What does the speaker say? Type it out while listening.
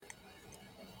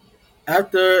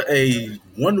After a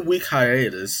 1 week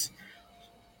hiatus,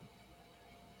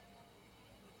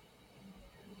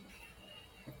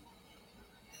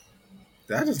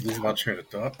 did I just lose my train of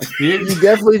thought? You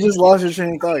definitely just lost your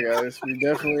train of thought, guys. We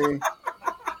definitely.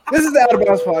 This is the Out of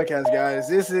Bounds podcast, guys.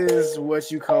 This is what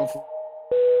you come for.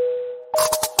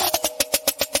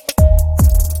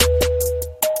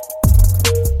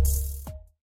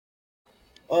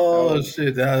 Oh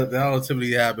shit, that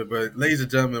ultimately happened. But ladies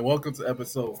and gentlemen, welcome to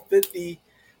episode 50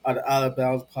 of the Out of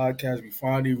Bounds podcast. We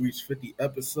finally reached 50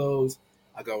 episodes.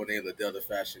 I go with the name of Delta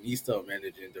Fashionista,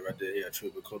 managing director here at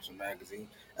Tribute Culture Magazine,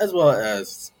 as well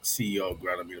as CEO of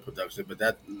Ground Media Production. But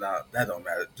that don't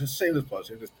matter. Just shameless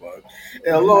plug.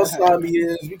 And alongside me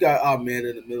is we got our man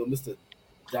in the middle, Mr.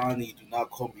 Donnie. Do not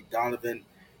call me Donovan.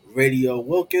 Radio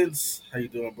Wilkins. How you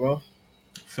doing, bro?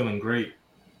 Feeling great.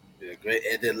 Yeah, great.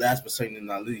 And then last but certainly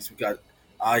not least, we got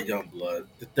our young blood,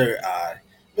 the third eye,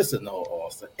 Mr. Noah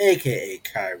Austin, aka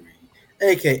Kyrie,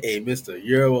 aka Mr.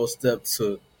 Euro Step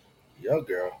to your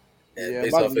girl. And Yeah,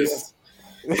 based off his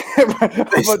I'm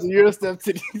about to Euro step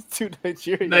to these two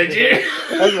Nigerians.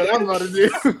 That's what I'm about to do.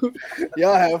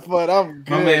 Y'all have fun. I'm good.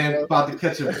 My man bro. about to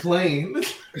catch a plane.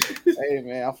 Hey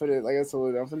man, I'm finna, like I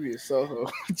told you, I'm finna be a Soho.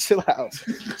 Chill out.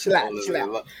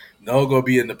 No gonna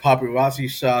be in the paparazzi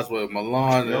shots with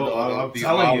Milan and Yo, all I'm these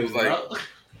telling you, models,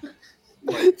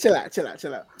 bro. Chill out.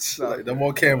 like no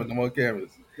more cameras. No one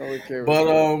cares.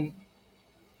 But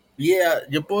yeah,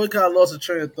 your boy kind of lost a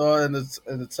train of thought in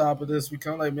the top of this. We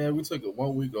kind of like, man, we took it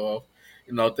 1 week off.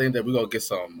 Think that we're going to get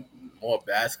some more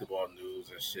basketball news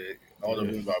and shit. All the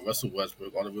rumors about Russell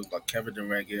Westbrook, all the rumors about Kevin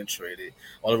Durant getting traded,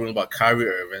 all the rumors about Kyrie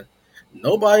Irving.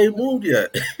 Nobody moved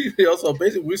yet. So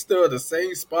basically, we're still at the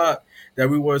same spot that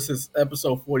we were since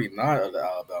episode 49 of the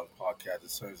Alabama podcast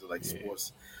in terms of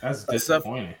sports. That's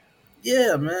disappointing.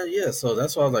 Yeah, man. Yeah, so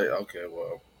that's why I was like, okay,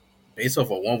 well, based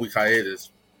off a 1 week hiatus,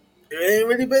 it ain't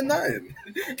really been nothing.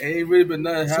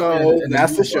 Happening. So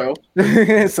that's the show.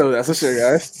 So that's the show,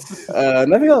 guys.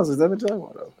 Nothing else. There's nothing to talk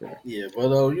about. Okay. Yeah, but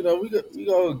we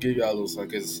gonna give y'all a little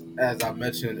something. Cause as I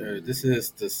mentioned, this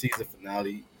is the season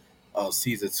finale of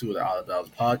season 2 of the Out of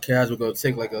Bounds podcast. We're gonna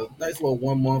take like a nice little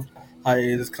 1 month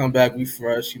hiatus, come back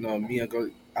refresh. Me and go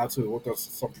out to work on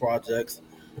some projects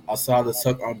outside the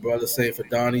Tuck umbrella. Same for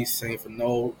Donnie, same for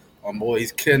Noel. My boy,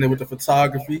 he's killing it with the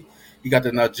photography. He got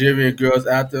the Nigerian girls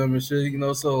after him and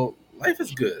shit, so life is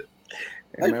good.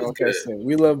 Life is good.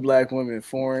 We love black women,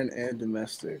 foreign and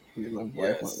domestic. We love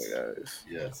black women, guys.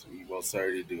 Yes, we most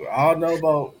certainly do. I don't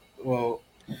know about,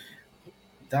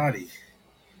 Donnie.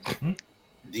 Mm-hmm.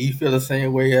 Do you feel the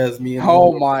same way as me?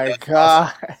 Oh my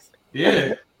God.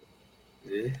 Yeah.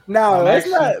 No, that's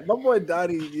not my boy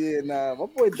Donnie. Yeah, my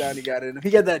boy Donnie got it in him.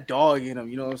 He got that dog in him.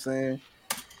 You know what I'm saying?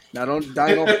 Now don't fuck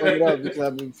it up because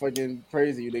I've been fucking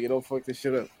praising you, nigga. Don't fuck this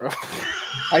shit up, bro.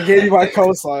 I gave you my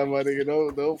cosign, my nigga.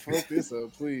 Don't fuck this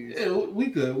up, please. Yeah, we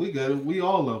good. We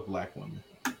all love black women.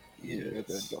 Yeah,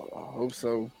 I hope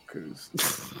so, cause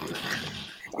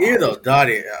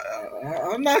Donnie,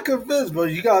 I'm not convinced,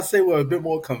 but you gotta say with a bit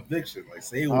more conviction. Like,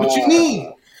 say what you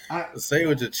mean. Say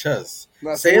with your chest.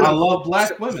 Say I love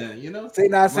black women. Say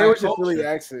with your Philly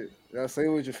accent. Say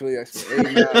with your Philly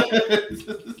accent.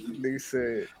 They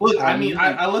said. Look,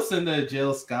 I listen to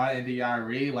Jill Scott and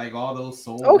D.onniie, like all those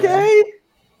soul. Okay.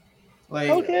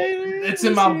 It's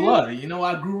in my blood.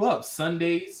 I grew up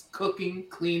Sundays cooking,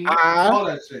 cleaning, all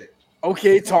that shit.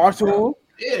 Okay, talk to him.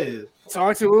 Yeah,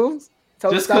 talk to him.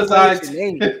 Just because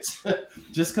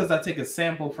I take a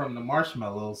sample from the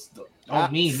marshmallows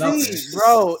don't mean nothing,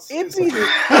 bro. It be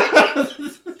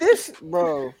this,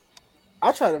 bro.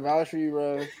 I try to vouch for you,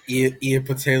 bro. Eat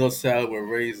potato salad with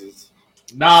raisins.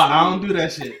 Nah, I don't do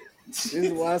that shit. This is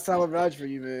the last time I vouch for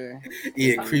you, man.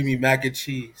 Eat creamy mac and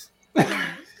cheese.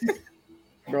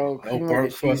 Bro, no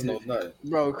burnt crust, no nothing.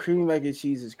 Bro, creamy mac and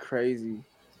cheese is crazy.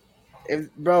 He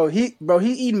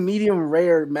eating medium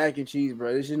rare mac and cheese,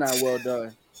 bro. This is not well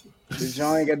done. The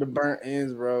joint got the burnt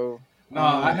ends, bro. No,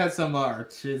 I had some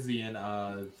artisan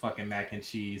fucking mac and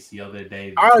cheese the other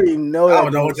day. I don't even know. I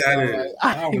don't know what that is.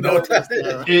 I don't know what that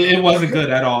is. It wasn't good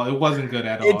at all. It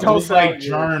was like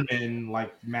German,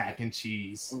 like mac and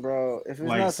cheese. Bro, if it's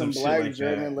not some black like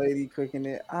German lady cooking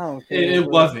it, I don't care. It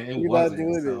wasn't. It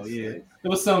wasn't. So, yeah. It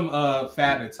was some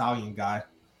fat Italian guy.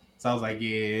 So I was like,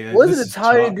 yeah. What did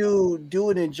Italian dude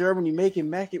doing in Germany making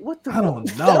mac? What the? I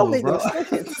don't know, bro.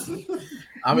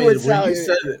 I mean,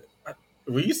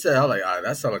 when you said, I was like, all right,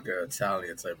 that sounds like an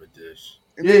Italian type of dish.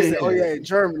 Yeah.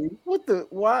 Germany. What the?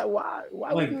 Why?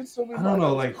 Like, doing so many? I don't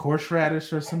know, like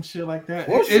horseradish or some shit like that.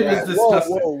 It was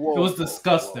disgusting. It was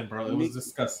disgusting, bro. It was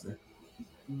disgusting.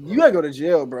 You gotta go to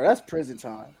jail, bro. That's prison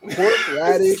time.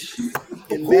 Horseradish.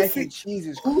 And mac and cheese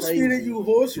is who's crazy. feeding you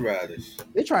horseradish?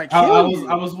 They trying to kill you.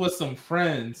 I was with some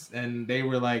friends, and they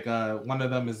were like, one of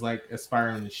them is like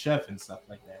aspiring chef and stuff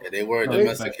like that. Yeah, they were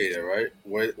domesticated, right?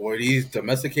 Were these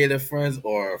domesticated friends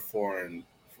or foreign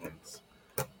friends?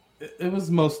 It was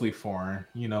mostly foreign,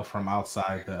 from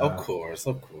outside the. Of course.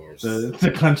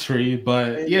 The country,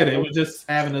 but yeah, they were just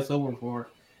having us over for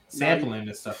sampling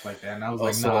and stuff like that, and I was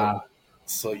like, nah.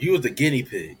 So you was the guinea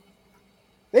pig.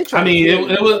 It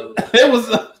was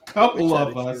a couple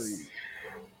of us.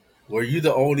 Were you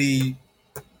the only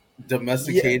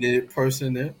domesticated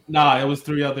person there? Nah, it was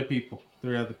three other people.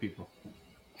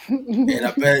 And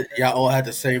I bet y'all all had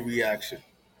the same reaction.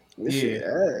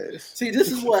 Yeah. See,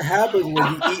 this is what happens when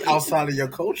you eat outside of your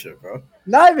culture, bro.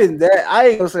 Not even that. I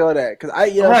ain't gonna say all that because I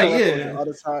eat outside all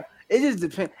the time. It just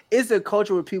depends. It's a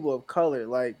culture with people of color.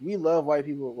 Like we love white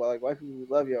people. Like white people, we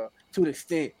love y'all to an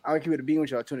extent. I don't keep it a being with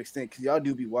y'all to an extent because y'all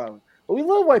do be wilding. But we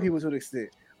love white people to an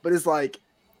extent. But it's like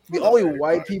the only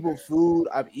white people food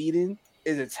I've eaten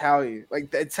is Italian. Like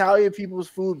the Italian people's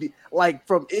food be like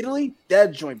from Italy.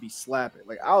 That joint be slapping.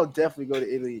 Like I'll definitely go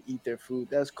to Italy and eat their food.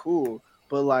 That's cool.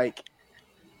 But like,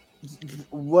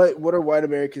 what are white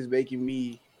Americans making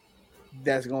me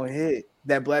that's gonna hit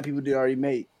that black people did already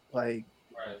make? Like,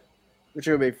 we're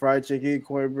trying to make fried chicken,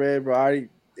 cornbread, bro. It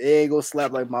ain't gonna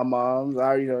slap like my mom's. I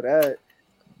already know that.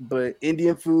 But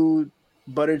Indian food,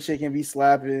 butter chicken be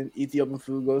slapping. Ethiopian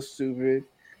food goes stupid.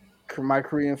 My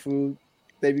Korean food,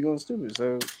 they be going stupid.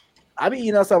 So I be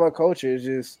eating outside my culture. It's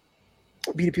just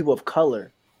be the people of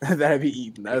color that I be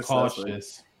eating. That's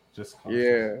cautious. Just cautious.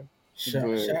 Yeah.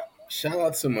 Shout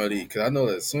out to Marie, because I know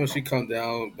that as soon as she come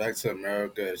down back to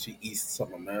America and she eats some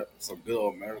good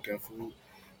old American food,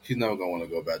 she's never gonna want to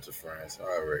go back to France. I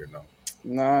already know.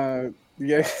 Nah,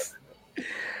 yes.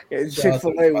 Yeah,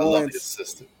 Chick-fil-A once.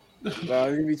 It's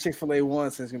gonna be Chick-fil-A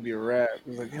once, and it's gonna be a wrap.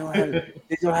 It's like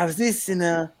they don't have this in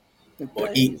there. Or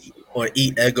eat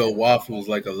Eggo waffles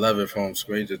like 11 from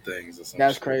Stranger Things or something.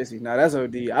 That's crazy. Nah, that's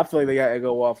OD. I feel like they got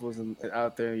Eggo waffles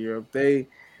out there in Europe. They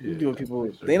doing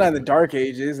people. They not in the dark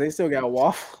ages. They still got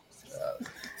waffles.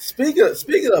 Speaking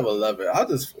of 11, I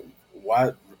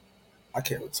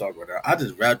can't even talk about that. I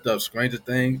just wrapped up Stranger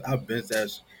Things. I've been that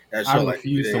show like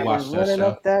 3 days. I've been running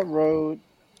up that road.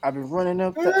 I've been running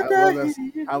up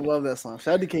that. I love that song.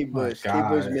 Shout out to Kate Bush. Kate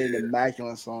Bush made an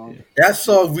immaculate song. That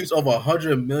song reached over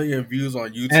 100 million views on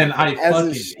YouTube. And I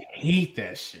fucking hate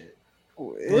that shit.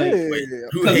 You hate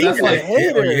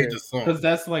the song? Because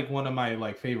that's like one of my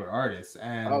like favorite artists.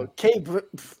 And Kate Bush.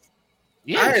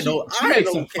 Yeah, she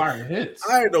makes some fire hits.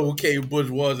 I didn't know who Kate Bush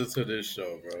was until this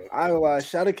show, bro. I don't lie.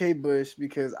 Shout out to Kate Bush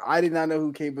because I did not know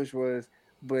who Kate Bush was,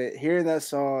 but hearing that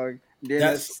song,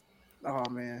 oh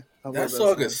man, that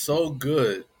song is so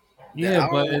good. Yeah,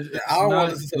 but I don't want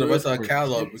to listen to the rest of the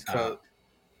catalog because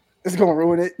it's gonna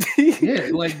ruin it. Yeah,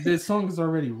 like the song is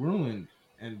already ruined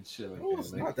and shit.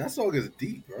 Like that song is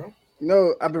deep, bro.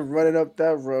 No, I've been running up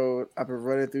that road. I've been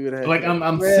running through that. Like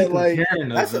I'm sick of hearing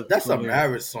that's a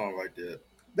marriage song right there.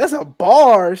 That's a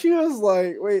bar. She was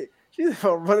like, wait, she's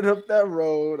running up that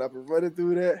road. I've been running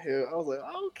through that hill. I was like,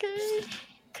 okay,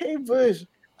 Kate Bush.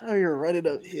 Oh, you're running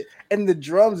up here, and the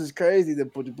drums is crazy. The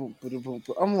boom, boom, boom, boom.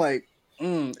 I'm like,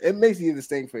 it makes you give the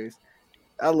stink face.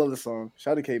 I love the song.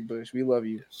 Shout out to Kate Bush. We love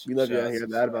you. We love you out here at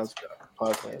the Outta Bounds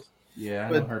podcast. Yeah,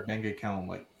 I know her bank account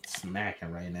like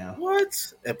smacking right now.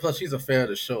 What? And plus, she's a fan of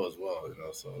the show as well,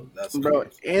 so that's bro.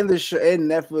 Cool. And the show and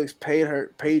Netflix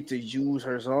paid to use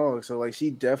her song, so like she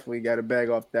definitely got a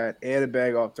bag off that and a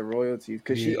bag off the royalties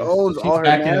because she owns all her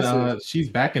masters. She's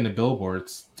back in the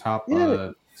Billboard's top.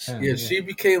 10, she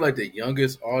became like the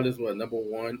youngest artist with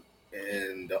 #1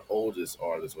 and the oldest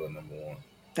artist with #1.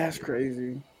 That's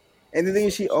crazy. And the thing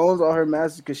is, she owns all her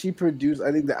masters because she produced.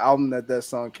 I think the album that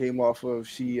song came off of,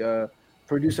 she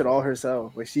produced it all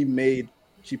herself. Like I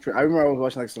remember I was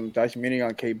watching like some documentary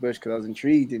on Kate Bush because I was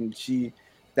intrigued, and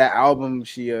that album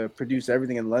she produced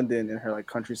everything in London in her like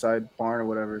countryside barn or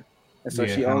whatever, and so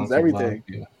she owns everything.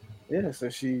 Yeah, so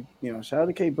she shout out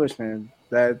to Kate Bush, man.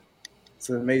 It's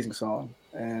an amazing song.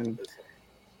 And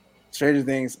Stranger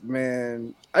Things,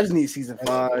 man, I just need season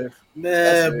 5.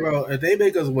 Man, bro, if they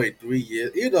make us wait 3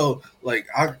 years, like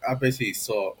I basically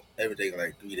saw everything in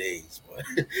like 3 days, but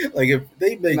like if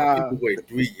they make people wait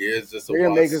 3 years just to they're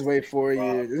gonna make us wait 4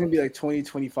 years. It's gonna be like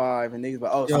 2025, and niggas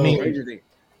like, Stranger Things.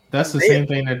 That's the same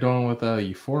thing they're doing with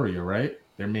Euphoria, right?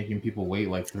 They're making people wait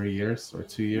like 3 years or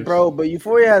 2 years. Bro, but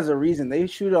Euphoria has a reason. They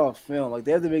shoot off film. Like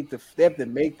they have to make the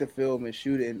film and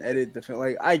shoot it and edit the film.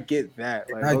 Like I get that.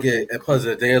 Like, I get it. And plus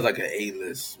there's like an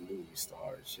A-list movie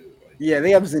star and shit. Like, yeah, they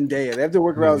have Zendaya. They have to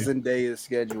work around Zendaya's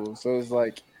schedule. So it's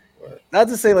like Not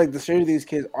to say like the Stranger Things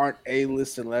kids aren't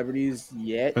A-list celebrities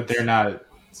yet, but they're not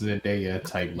Zendaya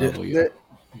type level yet.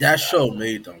 That show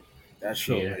made them. That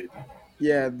show made them.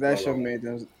 Yeah, that show made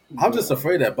them. I'm just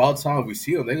afraid that about time we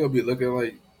see them, they're gonna be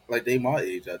looking like they my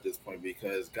age at this point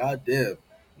because goddamn,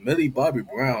 Millie Bobby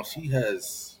Brown, she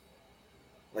has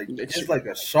it's like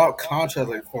a sharp contrast,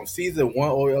 like from season 1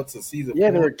 all the way up to season 4.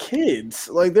 Yeah, they were kids.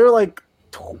 Like they were like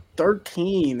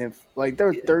 13 and like they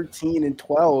were 13 and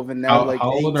 12 and now like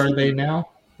how old 18. Are they now?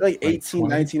 Like 18,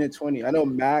 19 and 20. I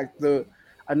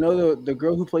know the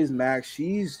girl who plays Max,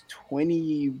 she's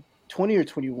 20 or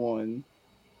 21.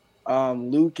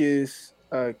 Lucas,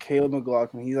 Caleb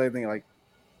McLaughlin, he's I think like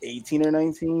 18 or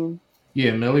 19.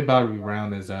 Yeah, Millie Bobby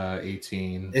Brown is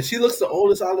 18. And she looks the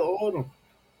oldest out of all of them.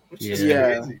 Which is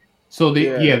crazy. So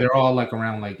they're all like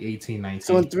around like 18, 19.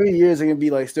 So in 3 years they're gonna be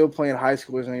like still playing high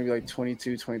schoolers and they're gonna be like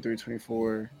 22, 23,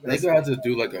 24. They gonna have to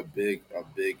do like a big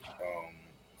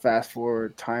fast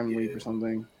forward time leap or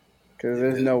something. Because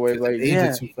there's no way like they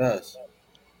age too fast.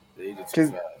 They age too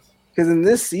fast. Because in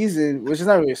this season, which is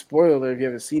not really a spoiler if you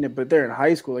haven't seen it, but they're in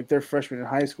high school, like they're freshmen in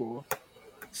high school.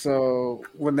 So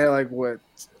when they're like,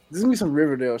 this is gonna be some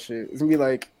Riverdale shit. It's gonna be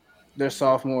like they're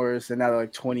sophomores and now they're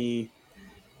like 20,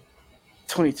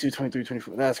 22, 23,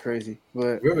 24. That's crazy.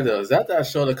 But Riverdale, is that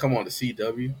show that come on the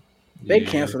CW? They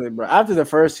canceled it, bro. After the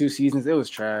first 2 seasons, it was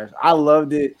trash. I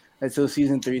loved it until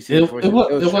season 3, season 4. It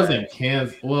wasn't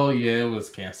canceled. Well, yeah, it was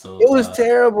canceled. It was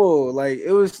terrible. Like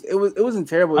it wasn't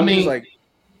terrible. I mean, was like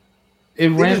it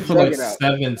ran for like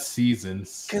 7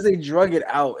 seasons because they drug it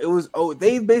out. It was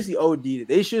they basically OD'd it.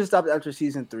 They should have stopped after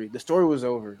season 3. The story was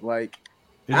over. Like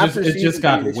it just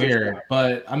got weird.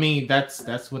 But I mean,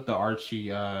 that's what the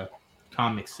Archie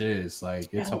comics is.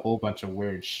 Like it's a whole bunch of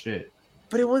weird shit.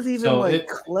 But it wasn't even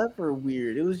clever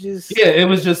weird. It was just it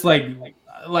was just like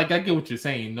I get what you're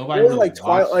saying. Nobody was like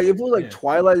Twilight. Like if it was like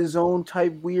Twilight Zone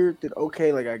type weird, then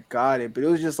okay, like I got it. But it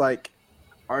was just like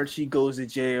Archie goes to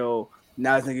jail.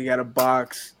 Now I think he got a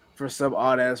box for some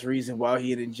odd ass reason while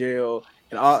he in jail,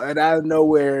 and out of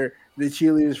nowhere, the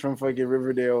cheerleaders from fucking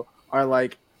Riverdale are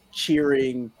like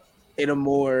cheering in a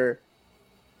more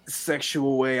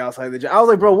sexual way outside the jail. I was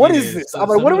like, bro, what is this? I'm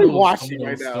like, what are we watching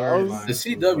right now? The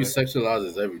CW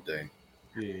sexualizes everything.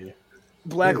 Yeah.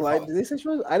 Black Lightning. Did they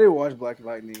sexualize? I didn't watch Black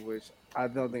Lightning, which I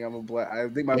don't think I'm a black. I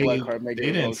think my black card made it.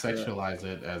 They didn't sexualize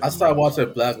it. I started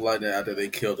watching Black Lightning after they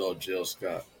killed old Jill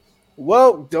Scott.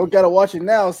 Well, don't gotta watch it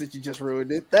now since you just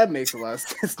ruined it. That makes a lot of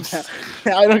sense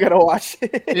now. I don't gotta watch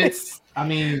it. I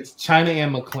mean, China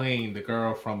Anne McClain, the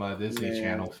girl from Disney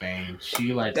Channel fame,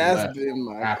 she left after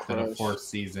the 4th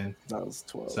season. That was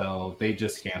 12. So they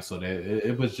just canceled it.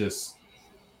 It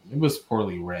was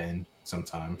poorly written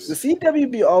sometimes. The CW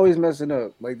be always messing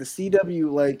up. Like the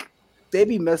CW, like they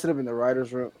be messing up in the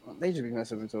writers' room. They just be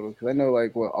messing up in total. Because I know,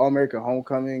 like, All American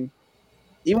Homecoming,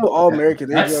 even with All American,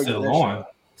 that's still on.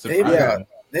 They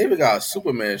even got a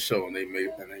Superman show and they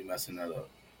messing that up.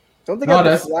 Don't they got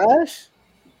the Flash?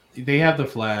 They have the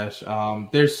Flash.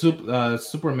 Their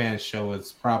Superman show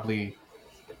is probably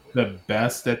the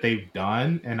best that they've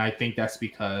done, and I think that's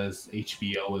because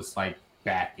HBO is like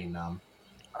backing them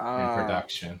in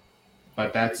production.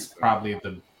 But that's probably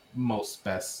the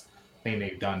best thing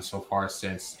they've done so far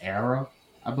since Arrow,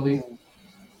 I believe.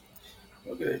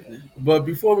 Okay, but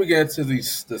before we get into the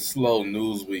slow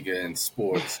news weekend in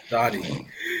sports, Donnie,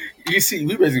 you see,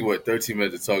 we basically 13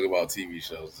 minutes to talk about TV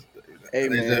shows. Hey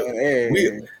man,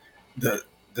 the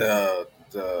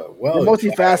we're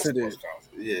multifaceted.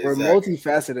 We're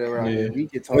multifaceted around here. We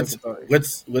can talk about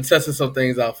it. We're testing some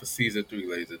things out for season 3,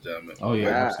 ladies and gentlemen. Oh yeah,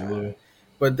 absolutely.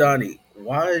 But Donnie,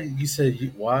 why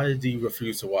do you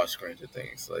refuse to watch Stranger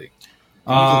Things? Like,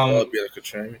 be a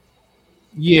contrarian?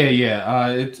 Yeah.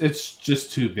 It's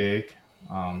just too big.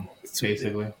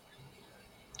 Basically. Big.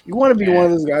 You want to be one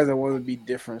of those guys that want to be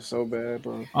different so bad,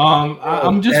 bro.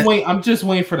 I'm just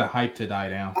waiting for the hype to die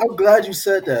down. I'm glad you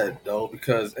said that though,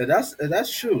 because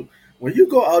that's true. When you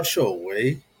go out your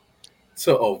way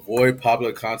to avoid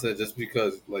popular content just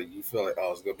because like you feel like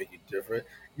it's gonna make you different,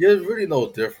 you're really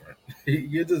no different.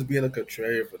 You're just being a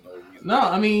contrarian for no reason. No,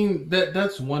 I mean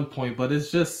that's one point, but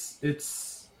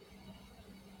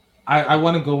I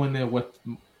want to go in there with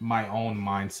my own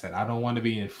mindset. I don't want to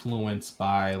be influenced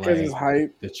by like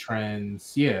hype, the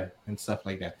trends, and stuff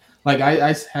like that. Like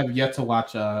I have yet to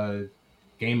watch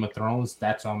Game of Thrones.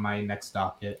 That's on my next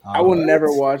docket. I will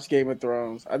never watch Game of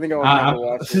Thrones. I think I will never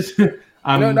watch it.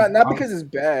 Not because it's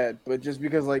bad, but just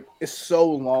because like it's so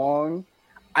long.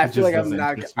 I feel like I'm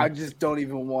not. I just don't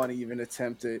even want to even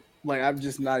attempt it. Like I'm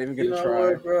just not even gonna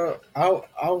try, bro.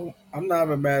 I'm not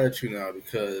even mad at you now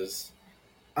because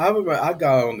I remember I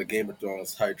got on the Game of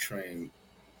Thrones hype train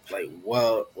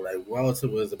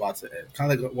relative was about to end,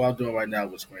 kind of like what I'm doing right now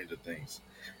with Stranger Things,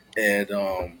 and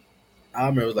I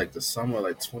remember it was like the summer,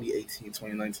 like 2018,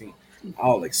 2019. I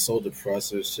was like so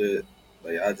depressed and shit.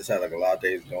 Like I just had like a lot of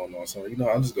days going on. So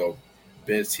I'm just go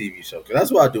binge TV show because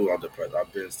that's what I do when I'm depressed. I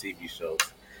binge TV shows.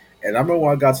 And I remember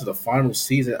when I got to the final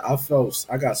season, I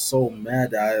got so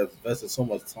mad that I invested so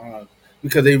much time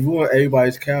because they ruined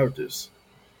everybody's characters.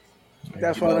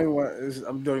 That's why I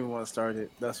don't even want to start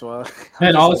it. That's why.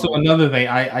 And also another thing,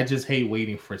 I just hate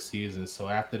waiting for seasons. So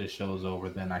after the show's over,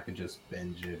 then I can just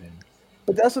binge it.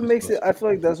 But that's what makes it. I feel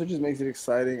like that's what just makes it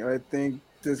exciting. And I think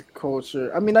this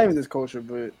culture. I mean, not even this culture,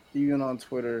 but even on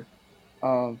Twitter,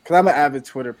 because I'm an avid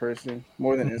Twitter person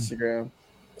more than Instagram.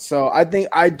 So I think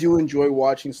I do enjoy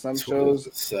watching some shows.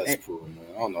 Cesspool, man.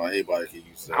 I don't know anybody can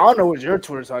use that. I don't know what your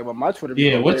Twitter's talking about. My Twitter.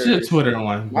 What's your Twitter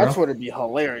one? Bro? My Twitter be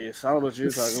hilarious. I don't know what you're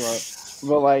talking about.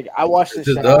 But like, I watched the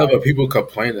Shy. But people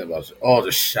complaining about it. Oh,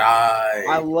 the Shy.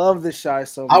 I love the Shy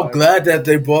so much. I'm glad that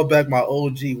they brought back my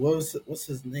OG. What's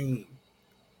his name?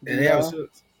 And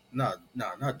not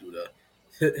Duda.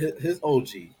 His OG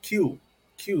Q.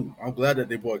 I'm glad that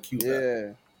they brought Q back.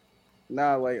 Yeah.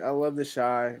 Nah, like I love the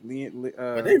Shy.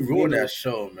 But they ruined that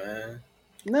show, man.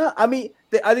 No, I mean,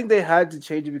 I think they had to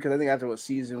change it because I think after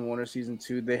season 1 or season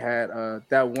 2, they had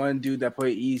that one dude that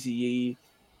played Eazy-E.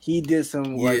 He did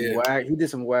some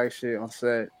whack shit on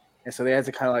set, and so they had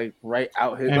to kind of like write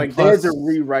out his they had to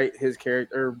rewrite his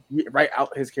character, write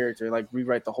out his character, like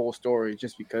rewrite the whole story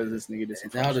just because this nigga did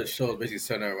some. Now the show is basically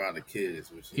centered around the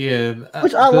kids, which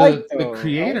I like. The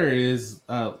creator is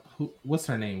what's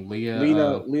her name?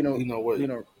 Lena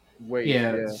Wait.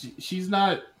 Yeah, she's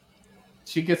not.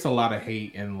 She gets a lot of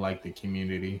hate in like the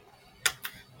community.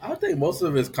 I think most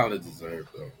of it's kind of deserved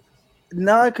though.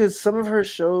 Nah, because some of her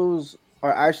shows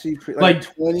are actually like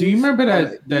 20s. Do you remember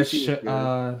that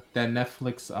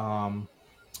Netflix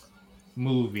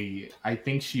movie? I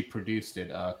think she produced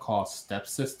it called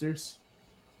Stepsisters.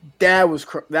 That was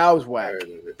whack. That was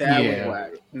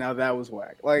whack. Now that was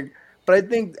whack. Like, but I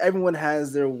think everyone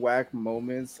has their whack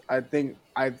moments. I think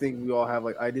we all have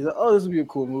like ideas. Like, oh, this would be a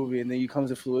cool movie, and then you come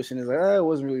to fruition. It's like, it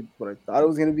wasn't really what I thought it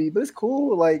was gonna be, but it's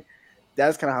cool. Like,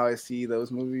 that's kind of how I see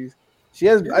those movies.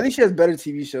 I think she has better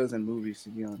TV shows than movies, to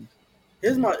be honest.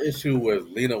 Here's my issue with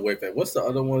Lena Waithe. What's the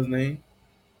other one's name?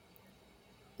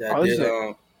 It's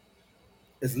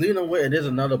Lena Waithe, and there's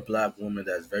another black woman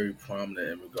that's very prominent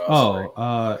in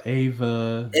regards to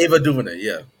Ava DuVernay,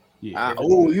 yeah.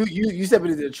 You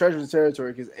stepping into the treacherous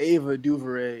territory because Ava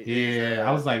DuVernay. Yeah,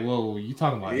 I was like, whoa, you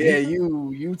talking about? Yeah,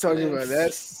 you talking about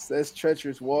that's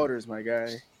treacherous waters, my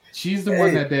guy. She's the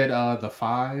one that did the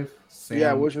 5.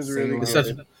 Which was really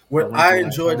good. I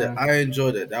enjoyed it.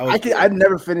 That was I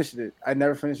never finished it. I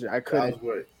couldn't. That was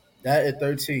great. That at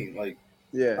 13, like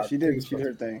she did. She did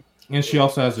her thing. And she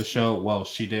also has a show. Well,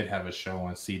 she did have a show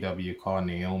on CW called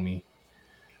Naomi,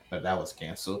 but that was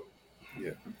canceled.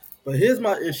 Yeah. But here's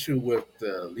my issue with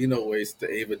the Lena Waithe,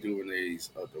 the Ava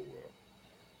DuVernays of the world,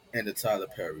 and the Tyler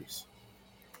Perrys.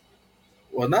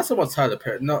 Well, not so much Tyler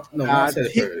Perry. No, not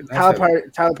Tyler Perry.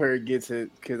 Tyler Perry gets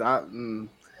it because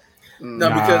because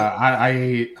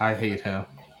I hate him.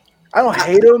 I don't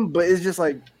hate him, but it's just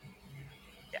like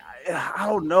I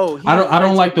don't know. I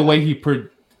don't like the way he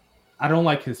I don't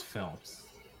like his films.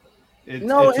 It's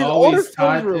always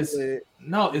tied.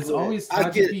 It's always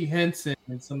tied to Pete Henson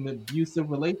and some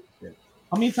abusive relationship.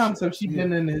 How many times have she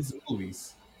been in his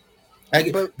movies?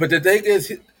 But the thing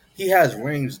is, he has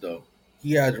range though.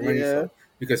 He has range. Yeah.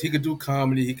 Because he could do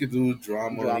comedy, he could do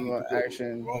drama,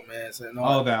 action, romance, and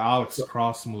all. Oh, that Alex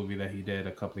Cross movie that he did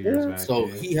a couple of years back. So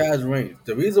he has range.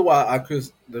 The reason why I'm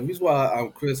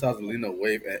criticizing Lena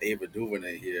Waithe and Ava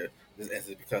DuVernay here is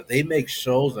because they make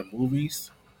shows and movies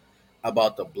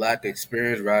about the black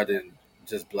experience rather than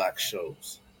just black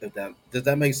shows. Does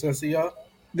that make sense to y'all?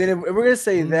 Then if we're gonna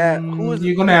say that,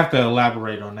 you're gonna have to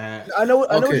elaborate on that. I know what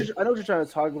you're trying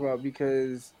to talk about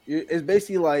because it's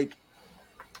basically like.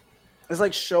 It's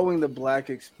like showing the black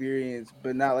experience,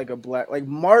 but not like a black. Like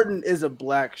Martin is a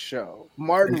black show.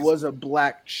 Martin was a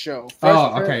black show.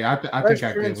 Okay. I think I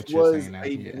get what you're saying. Was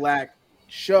a black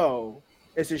show.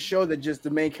 It's a show that just the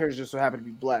main characters just so happen to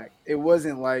be black. It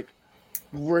wasn't like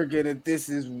this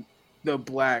is the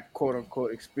black quote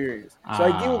unquote experience. So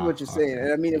I get what you're saying,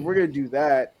 and I mean if we're gonna do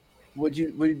that, what do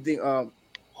you think?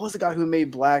 What was the guy who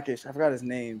made Blackish? I forgot his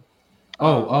name.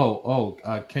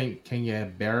 Kenya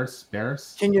Barris.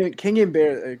 Kenyon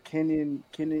Barris. Kenyon.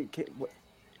 What?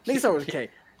 Nigga start with K.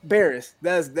 Barris.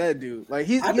 That's that dude. Like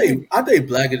I think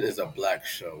Blackish is a black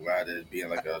show rather than being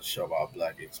like a show about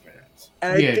black experience.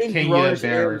 And I think Kenyon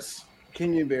Barris.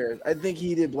 I think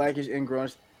he did Blackish and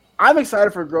Grunge. I'm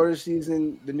excited for Grow this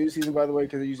season, the new season, by the way,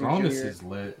 because they're using Bonus Junior. is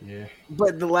lit, yeah.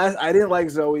 But I didn't like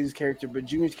Zoe's character, but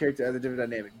Junior's character has a different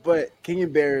dynamic. But King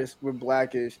and Bears with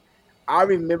Blackish, I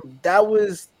remember that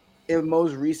was in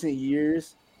most recent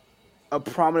years a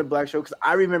prominent black show because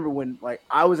I remember when like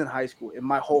I was in high school and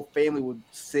my whole family would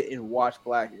sit and watch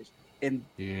Blackish and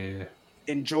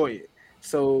enjoy it.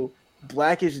 So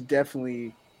Blackish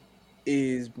definitely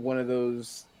is one of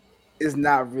those. Is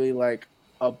not really like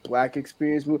a black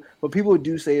experience, but people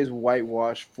do say is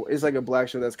whitewash. It's like a black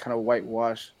show that's kind of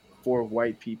whitewashed for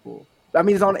white people. I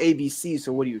mean, it's on ABC,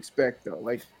 so what do you expect though?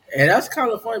 Like, and that's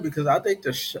kind of funny because I think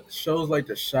the shows like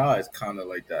The Chi is kind of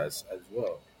like that as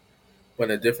well,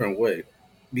 but in a different way.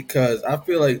 Because I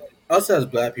feel like us as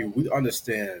black people, we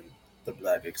understand the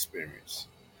black experience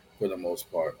for the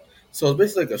most part. So it's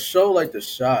basically like a show like The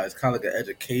Chi is kind of like an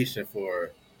education for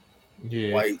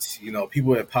whites,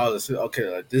 people in power to say, okay,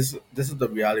 like this is the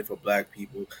reality for black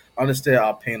people. Understand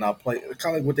our pain, our plight.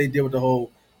 Kind of like what they did with the whole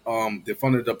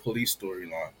defunded the police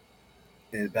storyline,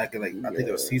 and back in I think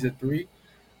it was season 3.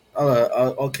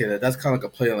 Okay, that's kind of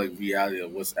like a play on like reality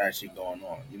of what's actually going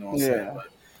on. You know what I'm saying? But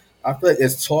I feel like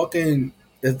it's talking.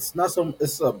 It's not some.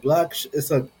 It's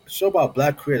a show about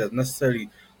black creators necessarily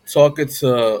talking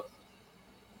to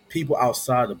people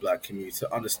outside the black community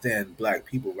to understand black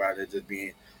people rather than just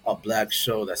being a black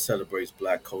show that celebrates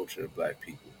black culture and black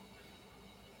people.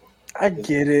 I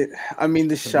get it. I mean,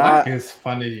 the shot is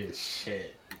funny as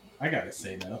shit. I gotta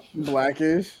say though.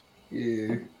 Blackish.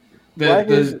 Yeah.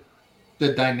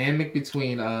 The dynamic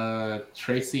between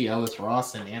Tracy, Ellis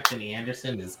Ross, and Anthony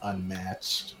Anderson is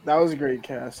unmatched. That was great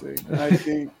casting. I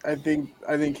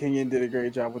think Kenyon did a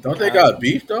great job with. Don't they got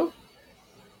beef though?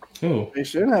 Who? They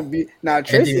shouldn't have beef. Nah,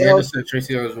 Tracy Anderson,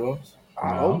 Tracy Ellis Ross.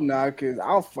 I hope not, because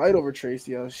I'll fight over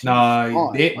Tracy Ellis.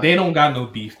 Nah, they don't got no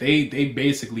beef. They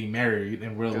basically married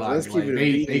in real life. Like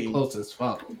they close as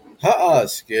fuck. Her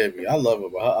eyes scare me. I love her,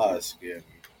 but her eyes scare me.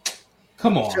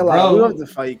 Come on, Chill bro. Out. We don't have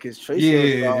to fight because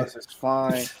Tracy Ellis is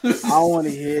fine. I don't want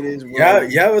to hear this.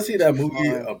 You ever see that movie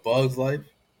A Bug's Life?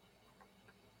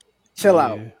 Chill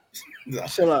out.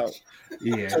 Chill out.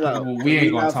 Yeah, we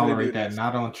ain't gonna tolerate that.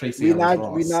 Not on Tracy. We not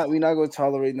gonna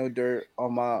tolerate no dirt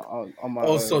on my.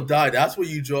 Oh, so that's where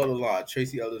you draw the line,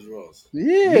 Tracy Ellis Ross.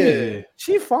 Yeah,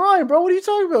 she fine, bro. What are you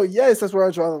talking about? Yes, that's where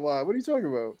I draw the line. What are you talking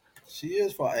about? She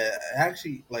is fine.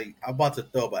 Actually, like I'm about to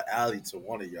throw an alley to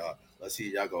one of y'all. Let's see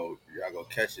if y'all go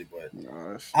catch it. But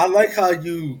I like how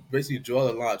you basically draw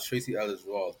the line, Tracy Ellis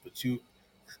Ross, but you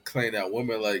claim that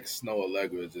women like Snow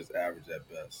Allegra is just average at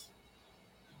best.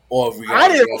 Or I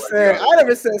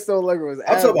never said Snow Allegra was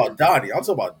average. I'm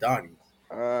talking about Donnie.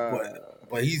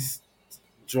 But he's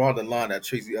drawing the line at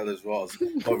Tracy Ellis Ross.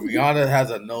 But Rihanna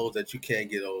has a nose that you can't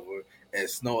get over, and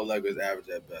Snow Allegra is average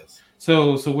at best.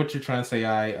 So what you're trying to say?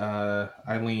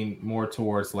 I lean more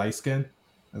towards light skin.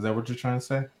 Is that what you're trying to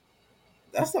say?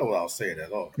 That's not what I was saying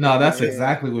at all. No, that's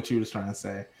exactly what you was trying to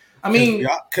say. I mean,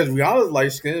 because Rihanna's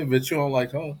light skinned, but you don't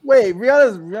like her. Wait, me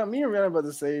and Rihanna about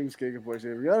the same skin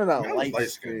complexion. Rihanna's not light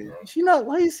skinned. She's not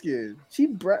light skinned. She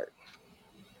brown.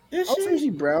 I'll say she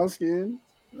brown skinned.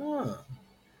 No.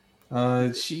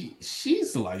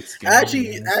 She's light skinned.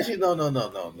 Actually,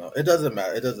 no. It doesn't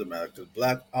matter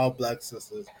because our black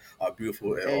sisters are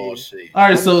beautiful in all shades. All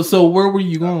right, so where were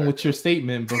you going with your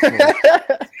statement before?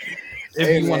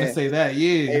 If you want to say that,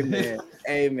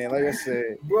 Hey man, like I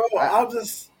said, bro, I'll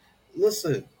just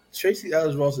listen. Tracy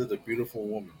Ellis Ross is a beautiful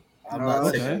woman. I'm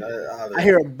not taking that out of I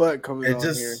hear a butt coming on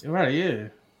here. Right, yeah.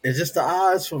 It's just the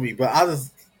eyes for me, but I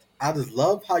just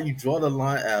love how you draw the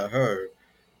line at her.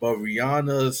 But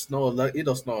Rihanna, Snow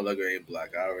Allegra ain't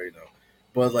black. I already know.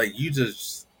 But like you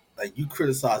just you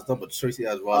criticize them, but Tracy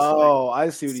Ellis Ross. Oh, I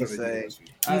see what he's saying.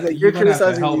 He's like you're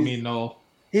criticizing. Help me, no.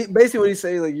 He basically what he's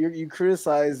saying, like you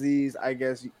criticize these, I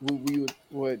guess what you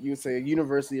would say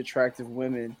universally attractive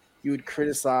women. You would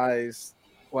criticize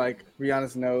like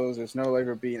Rihanna's nose or Snow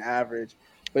Allegra being average,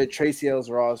 but Tracy Ellis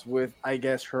Ross with I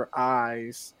guess her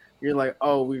eyes, you're like,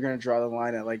 oh, we're gonna draw the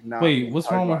line at like not. Wait,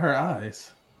 what's wrong with her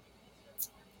eyes?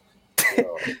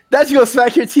 That's gonna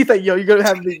smack your teeth like, yo, you're gonna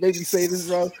have to make me say this,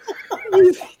 bro.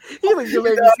 You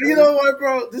know what,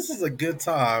 bro? This is a good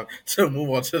time to move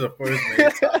on to the first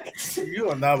main topic. You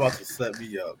are not about to set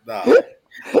me up. Nah.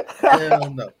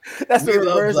 Hell no. That's the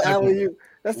reverse alley-oop.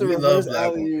 That's the reverse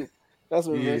alley-oop. That's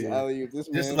the reverse alley-oop. This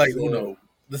is like Uno.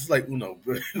 This is like Uno.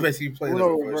 Basically, playing the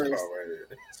reverse card right here.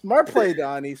 Smart play,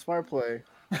 Donnie. Smart play.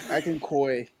 Acting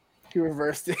coy. He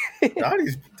reversed it.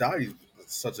 Donnie's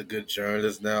such a good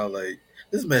journalist now. Like,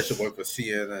 this man should work for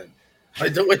CNN.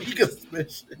 Like, the way he can spit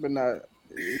shit. But not.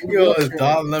 Yo, it's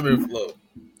Don Lemon flow.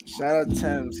 Shout out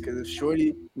Thames, because if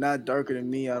Shorty not darker than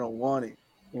me, I don't want it.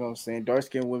 You know what I'm saying? Dark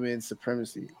skinned women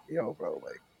supremacy. Yo, bro,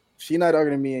 like she not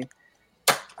talking to me.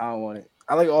 I don't want it.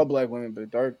 I like all black women, but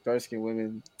dark skinned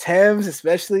women, Thames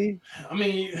especially. I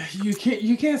mean, you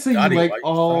can't say you like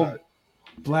all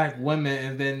black women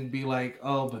and then be like,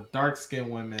 oh, but dark skinned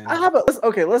women.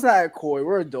 Let's not act coy.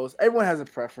 We're adults. Everyone has a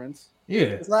preference. Yeah,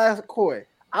 it's not act coy.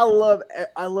 I love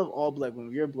all black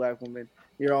women. You're a black woman.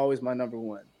 You're always my number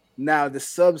one. Now the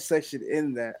subsection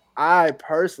in that, I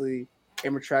personally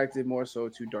am attracted more so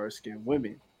to dark skinned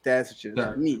women. That's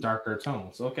just me. Darker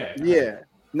tones. Okay. Yeah. Right.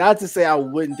 Not to say I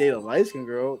wouldn't date a light skinned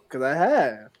girl, because I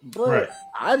have, but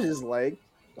I just like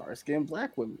dark skinned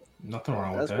black women. Nothing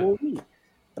wrong with that. That's cool with me.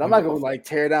 But I'm not gonna like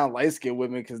tear down light skinned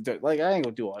women because like I ain't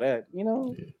gonna do all that. You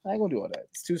know, I ain't gonna do all that.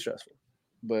 It's too stressful.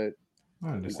 But I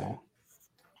understand.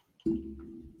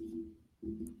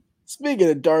 Speaking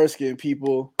of dark skinned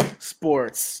people,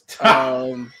 sports,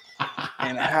 and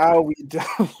how we do.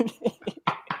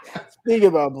 Speaking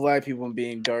about black people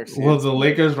being dark skinned. Well, the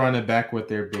Lakers running back with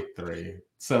their big three.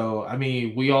 So I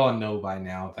mean, we all know by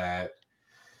now that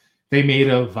they made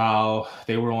a vow.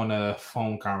 They were on a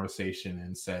phone conversation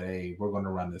and said, "Hey, we're going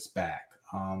to run this back."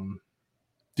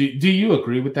 Do you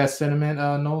agree with that sentiment,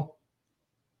 Noel?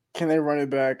 Can they run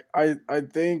it back? I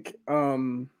think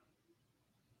run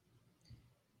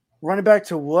it back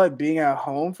to what? Being at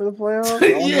home for the playoffs?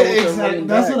 Yeah, exactly.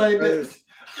 That's what I meant.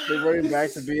 They're running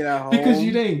back to being at home because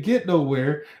you didn't get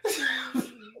nowhere.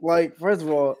 Like, first of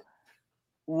all,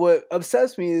 what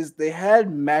upsets me is they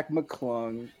had Mac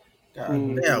McClung.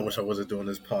 I wish I wasn't doing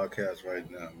this podcast right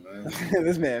now, man.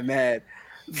 This man mad.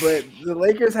 But the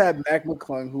Lakers had Mac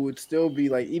McClung, who would still be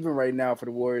like, even right now for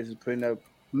the Warriors, is putting up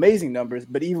amazing numbers.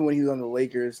 But even when he was on the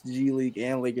Lakers, G League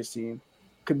and Lakers team,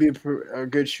 could be a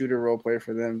good shooter role player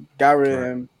for them. Got rid of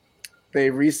him. They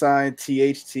re-signed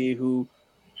THT, who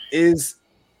is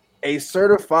a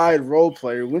certified role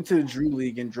player, went to the Drew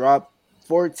League and dropped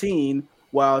 14,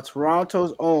 while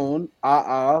Toronto's own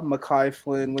Mekhi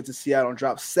Flynn went to Seattle and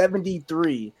dropped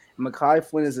 73. Mekhi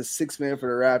Flynn is a sixth man for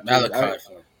the Raptors.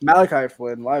 Malachi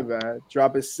Flynn, my bad,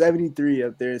 dropping 73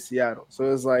 up there in Seattle.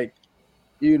 So it's like,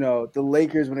 you know, the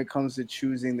Lakers, when it comes to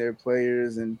choosing their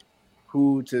players and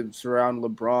who to surround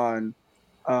LeBron,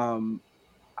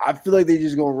 I feel like they're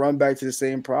just going to run back to the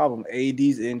same problem.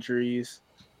 AD's injuries,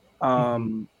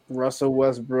 Russell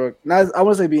Westbrook. Not, I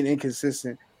wouldn't say being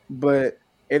inconsistent, but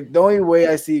if the only way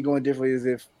I see it going differently is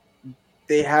if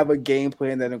they have a game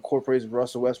plan that incorporates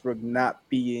Russell Westbrook not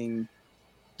being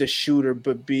the shooter,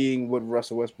 but being what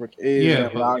Russell Westbrook is,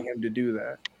 and allowing him to do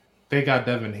that. They got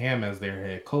Devin Ham as their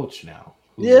head coach now.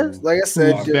 Like I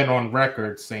said, who's been on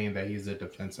record saying that he's a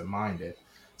defensive minded.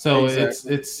 So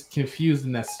it's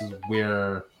confusing as to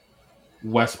where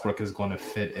Westbrook is going to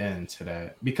fit into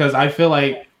that, because I feel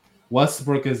like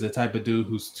Westbrook is the type of dude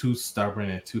who's too stubborn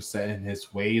and too set in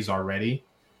his ways already.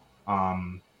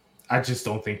 I just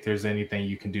don't think there's anything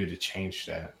you can do to change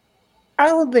that. I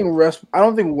don't think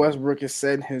Westbrook is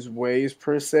set in his ways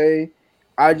per se.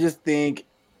 I just think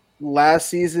last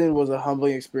season was a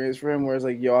humbling experience for him, where it's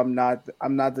like, yo, I'm not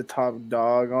the top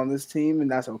dog on this team, and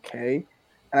that's okay.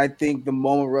 And I think the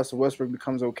moment Russell Westbrook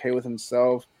becomes okay with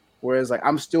himself, whereas like,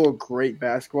 I'm still a great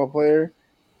basketball player,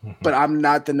 but I'm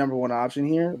not the number one option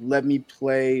here. Let me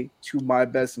play to my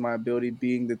best of my ability,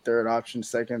 being the third option,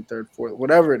 second, third, fourth,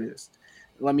 whatever it is.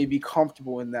 Let me be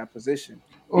comfortable in that position.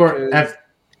 Go ahead.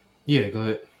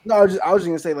 No, I was just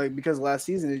gonna say, like, because last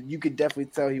season you could definitely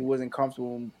tell he wasn't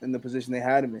comfortable in the position they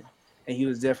had him in, and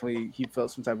he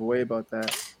felt some type of way about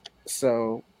that.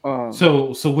 So,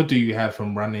 so what do you have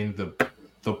from running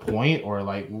the point, or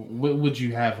like what would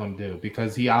you have him do?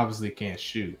 Because he obviously can't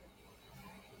shoot.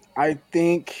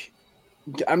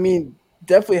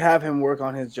 Definitely have him work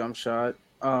on his jump shot.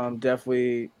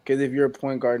 Definitely, because if you're a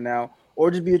point guard now,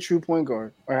 or just be a true point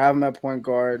guard, or have him at point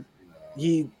guard,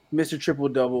 he Mr. Triple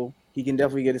Double. He can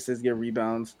definitely get assists, get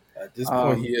rebounds. At this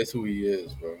point, he is who he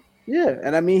is, bro. Yeah,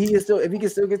 and I mean, if he can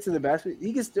still get to the basket,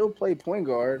 he can still play point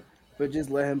guard, but just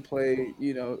let him play,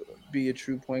 be a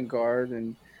true point guard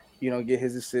and, get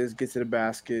his assists, get to the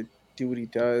basket, do what he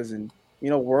does, and,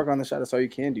 work on the shot. That's all you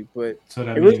can do. But so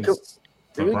that means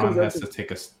LeBron has to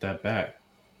take a step back,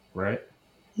 right?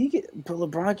 But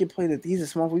LeBron can play he's a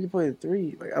small. We can play the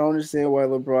three. Like, I don't understand why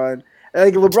LeBron.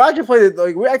 Like, LeBron can play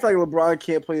we act like LeBron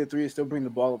can't play the three and still bring the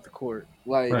ball up the court.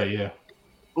 Like, right, yeah.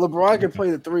 LeBron can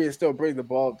play the three and still bring the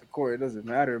ball up the court. It doesn't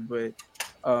matter. But,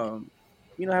 having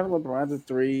LeBron at the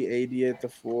three, AD at the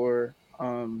four,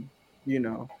 I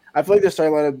feel like their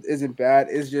starting lineup isn't bad.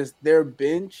 It's just their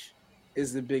bench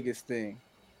is the biggest thing.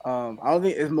 I don't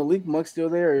think, is Malik Monk still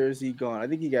there, or is he gone? I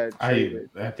think he got traded.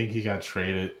 I think he got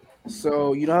traded.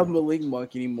 So you don't have Malik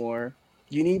Monk anymore.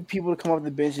 You need people to come off the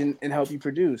bench and help you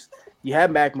produce. You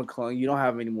had Mac McClung. You don't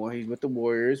have him anymore. He's with the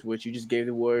Warriors, which you just gave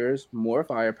the Warriors more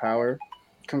firepower.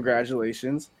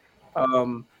 Congratulations. I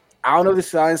don't know if they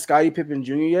signed Scottie Pippen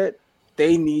Jr. yet.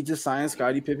 They need to sign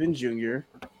Scottie Pippen Jr.,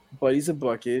 but he's a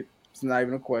bucket. It's not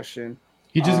even a question.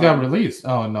 He just got released.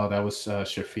 Oh no, that was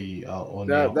Shafi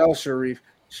O'Neal. That was Sharif.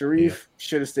 Sharif Yeah.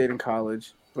 should have stayed in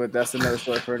college, but that's another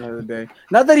story for another day.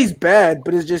 Not that he's bad,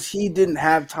 but it's just he didn't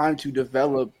have time to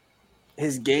develop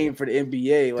his game for the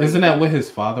NBA. Like, isn't that what his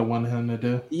father wanted him to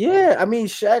do? Yeah, I mean,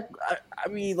 Shaq. I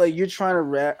mean, like you're trying to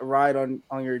ride on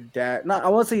your dad. Not, I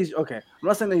won't say he's okay. I'm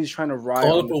not saying that he's trying to ride.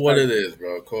 Call on it for what it is,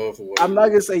 bro. Call it for what. I'm not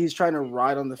gonna say he's trying to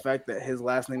ride on the fact that his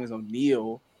last name is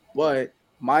O'Neal, but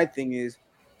my thing is,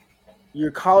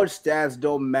 your college stats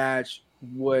don't match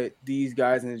what these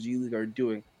guys in the G League are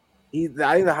doing.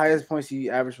 I think the highest points he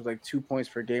averaged was like 2 points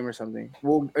per game or something.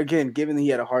 Well, again, given that he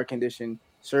had a heart condition,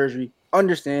 surgery,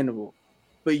 understandable.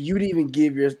 But you didn't even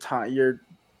give yourself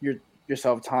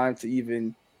time to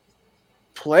even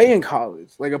play in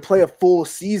college, like play a full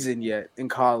season yet in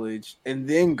college, and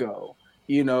then go.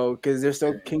 Because there's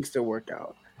still kinks to work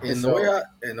out. And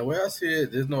the way I see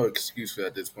it, there's no excuse for that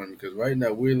at this point because right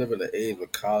now we live in the age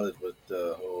of college with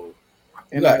the whole.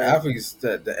 You got athletes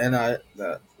that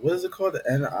what is it called?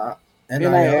 The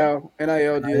NIL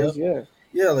deals, yeah.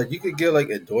 Yeah, like you could get like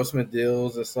endorsement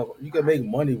deals and stuff. You can make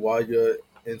money while you're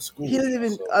in school. He doesn't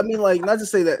even. I mean, like not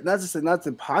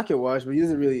to pocket watch, but he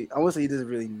doesn't really. I won't say he doesn't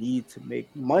really need to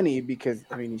make money because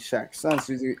I mean he's Shaq's son,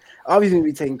 so he's obviously gonna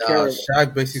be taking care of.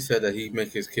 Shaq basically said that he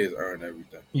make his kids earn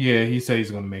everything. Yeah, he said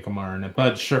he's gonna make them earn it.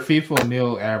 But Shafiq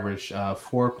O'Neal averaged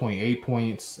 4.8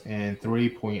 points and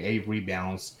 3.8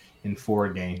 rebounds in 4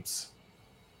 games.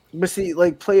 But see,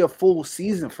 like play a full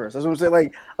season first. That's what I'm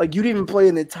saying. Like you didn't even play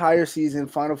an entire season,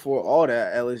 Final Four, all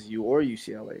that at LSU or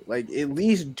UCLA. Like at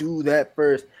least do that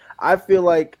first. I feel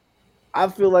like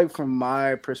from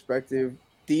my perspective,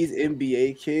 these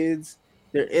NBA kids,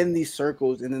 they're in these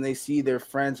circles and then they see their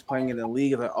friends playing in the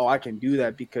league. Like, oh, I can do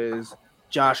that because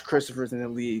Josh Christopher's in the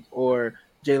league or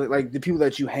Jalen. Like the people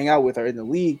that you hang out with are in the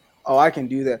league. Oh, I can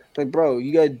do that. Like, bro,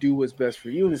 you gotta do what's best for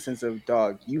you in the sense of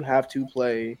dog. You have to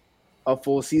play a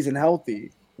full season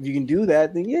healthy. If you can do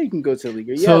that, then yeah, you can go to the league.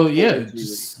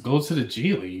 Just go to the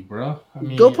G League, bro. I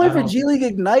mean, go play for G League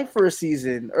Ignite for a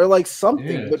season or like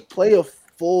something, but play a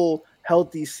full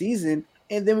healthy season,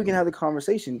 and then we can have the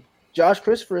conversation. Josh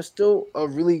Christopher is still a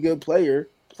really good player.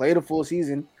 Played a full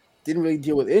season, didn't really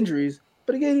deal with injuries,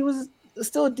 but again, he was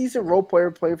still a decent role player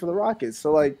playing for the Rockets.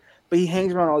 So like, but he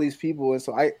hangs around all these people, and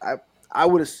so I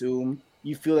would assume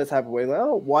you feel that type of way, like,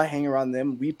 oh, why hang around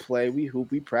them? We play, we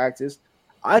hoop, we practice.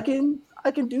 I can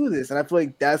do this. And I feel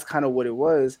like that's kind of what it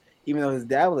was, even though his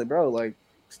dad was like, bro, like,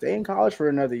 stay in college for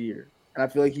another year. And I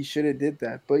feel like he should have did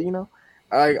that. But,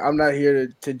 I'm not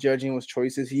here to judge anyone's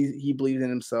choices. He believes in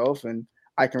himself, and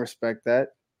I can respect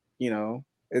that.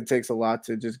 It takes a lot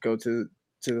to just go to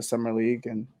the summer league.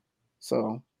 And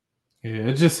so. Yeah,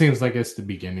 it just seems like it's the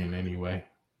beginning anyway.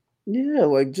 Yeah,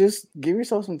 like just give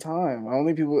yourself some time. I don't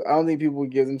think people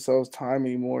give themselves time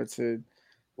anymore to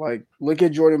like look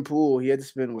at Jordan Poole. He had to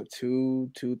spend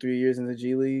 2-3 years in the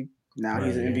G League. Now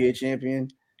he's an NBA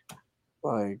champion.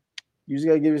 Like you just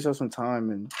gotta give yourself some time,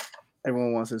 and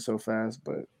everyone wants it so fast.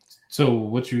 But so,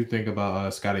 what you think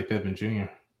about Scottie Pippen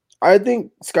Jr.? I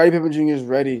think Scottie Pippen Jr. is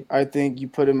ready. I think you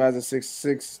put him as a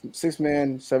sixth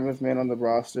man, seventh man on the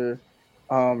roster.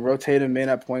 Rotate him in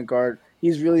at point guard.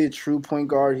 He's really a true point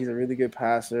guard. He's a really good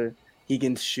passer. He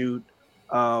can shoot.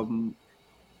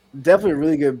 Definitely a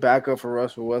really good backup for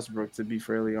Russell Westbrook, to be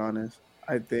fairly honest.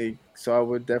 I think so. I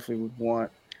would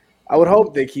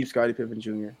hope they keep Scottie Pippen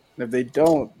Jr. And if they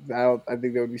don't, I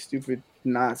think that would be stupid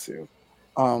not to.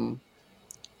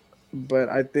 But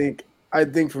I think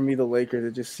for me, the Lakers,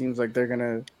 it just seems like they're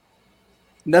gonna.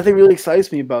 Nothing really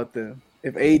excites me about them.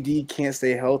 If AD can't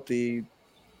stay healthy,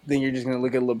 then you're just gonna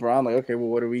look at LeBron like, okay, well,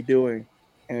 what are we doing?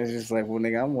 And it's just like, well,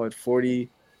 nigga, I'm 40,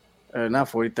 not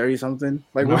 40, 30 something.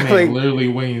 Like, literally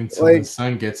waiting until the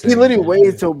sun gets in. He literally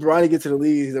waits until Bronny gets to the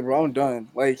league. He's like, bro, I'm done.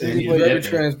 Like, he's very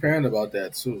transparent about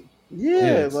that too.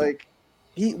 Yeah, like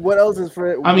what else is for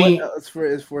it? What else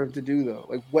for him to do though?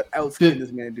 Like, what else can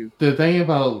this man do? The thing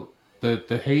about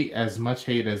the hate, as much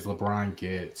hate as LeBron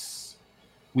gets,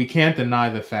 we can't deny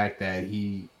the fact that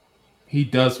he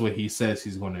does what he says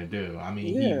he's going to do. I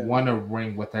mean, he won a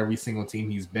ring with every single team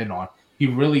he's been on. He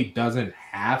really doesn't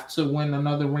have to win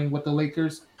another ring with the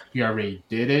Lakers. He already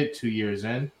did it 2 years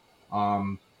in.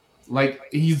 Like,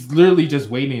 he's literally just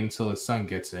waiting until his son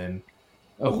gets in,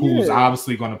 who's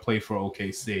obviously going to play for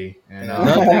OKC.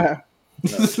 And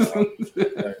No, he's not. No, he's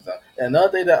not. And another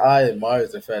thing that I admire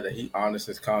is the fact that he honors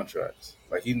his contracts.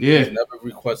 Like he's never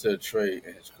requested a trade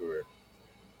in his career.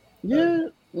 Yeah,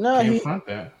 no, Can't front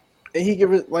that. And he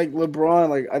give it like LeBron.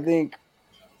 Like I think,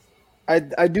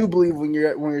 I do believe when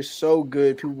you're so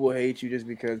good, people will hate you just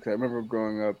because. Cause I remember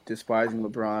growing up despising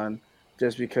LeBron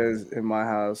just because in my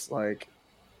house, Kobe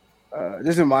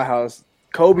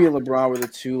and LeBron were the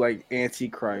two like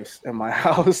antichrist in my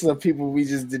house of people we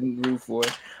just didn't root for.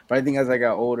 But I think as I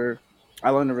got older, I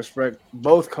learned to respect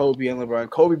both Kobe and LeBron.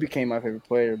 Kobe became my favorite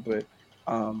player, but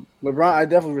LeBron, I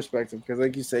definitely respect him because,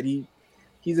 like you said,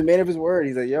 he's a man of his word.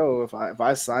 He's like, yo, if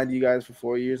I signed you guys for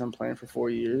 4 years, I'm playing for 4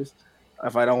 years.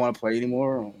 If I don't want to play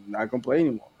anymore, I'm not gonna play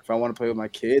anymore. If I want to play with my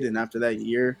kid, and after that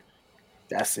year,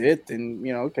 that's it, then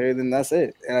okay, then that's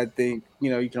it. And I think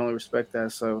you can only respect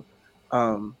that. So,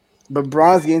 but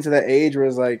Bron's getting to that age where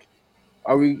it's like,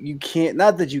 you can't,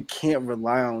 not that you can't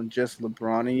rely on just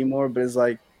LeBron anymore, but it's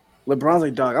like LeBron's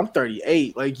like, dog, I'm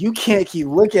 38. Like you can't keep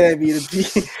looking at me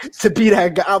to be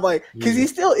that guy. I'm like, because he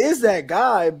still is that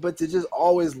guy, but to just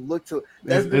always look to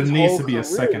there needs to be a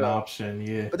second option.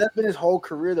 Yeah, but that's been his whole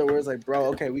career though, where it's like, bro,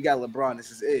 okay, we got LeBron,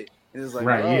 this is it. And it's like,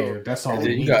 right, bro, yeah, that's all. And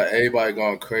then you got everybody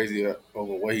going crazy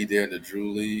over what he did in the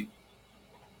Drew League.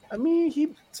 I mean,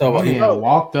 he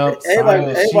walked up, signed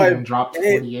the sheet, and dropped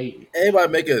 48.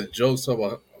 Everybody making a joke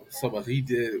about he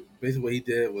did. Basically, what he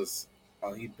did was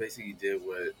he basically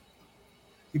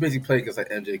played against like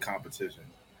MJ competition.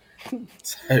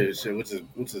 Shit, which is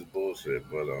bullshit.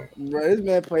 But bro, this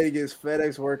man played against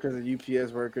FedEx workers and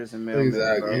UPS workers and mailmen.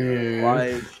 Exactly. Yeah.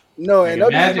 Like, no, and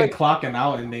imagine clocking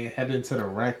out and then heading to the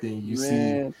rec and you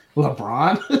see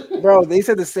LeBron. Bro, they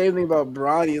said the same thing about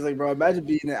Bronny. He's like, bro, imagine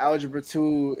being in Algebra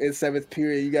 2 in 7th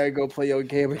period. You gotta go play your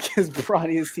game against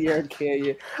Bronny and Sierra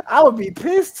Canyon. I would be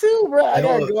pissed too, bro. I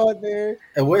gotta go out there.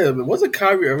 And wait a minute, wasn't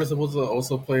Kyrie ever supposed to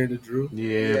also play in the Drew?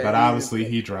 Yeah, but obviously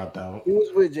he dropped out. He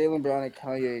was with Jaylen Brown and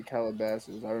Kanye in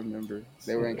Calabasas. I remember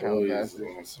they were in Calabasas.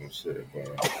 Some shit,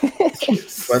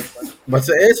 but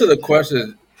to answer the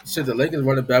question, should the Lakers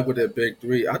run it back with their big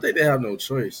three? I think they have no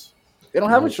choice. They don't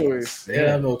have a choice. They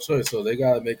have no choice, so they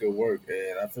gotta make it work.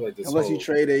 And I feel like unless you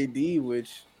trade AD,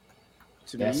 which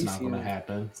that's not gonna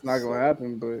happen. It's not gonna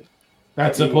happen, but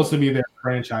that's supposed to be their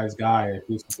franchise guy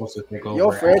who's supposed to take over.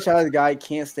 Your franchise guy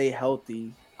can't stay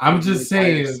healthy. I'm just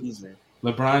saying,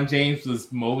 LeBron James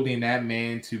was molding that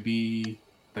man to be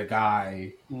the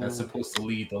guy that's supposed to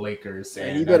lead the Lakers.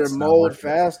 And he better mold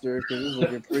faster because it's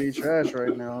looking pretty trash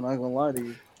right now. I'm not gonna lie to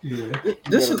you. Yeah.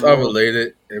 This is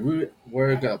unrelated, and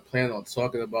we're gonna plan on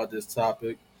talking about this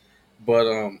topic, but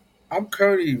I'm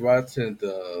currently watching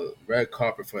the red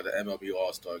carpet for the MLB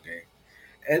All Star Game,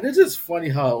 and it's just funny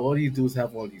how all these dudes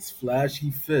have all these flashy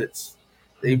fits.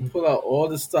 They pull out all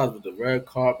the stuff with the red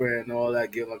carpet and all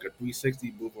that, get like a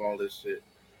 360 booth and all this shit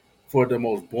for the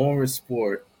most boring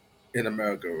sport in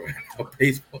America right now,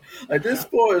 baseball. Like this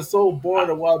sport is so boring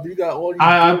and wild. You got all these.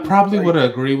 I probably would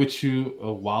agree with you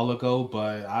a while ago,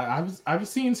 but I've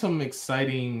seen some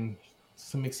exciting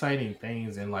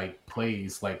things and like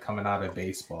plays like coming out of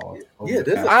baseball. Yeah,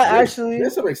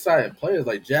 there's some exciting players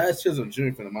like Jazz Chisholm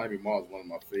Jr. from the Miami Marlins, one of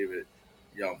my favorite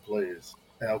young players.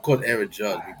 And of course, Aaron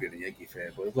Judge, me being a Yankee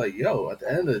fan. But it's like, yo, at the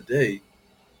end of the day,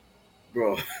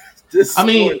 bro, this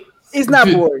sport, it's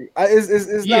not boring.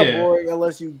 It's not boring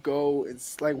unless you go.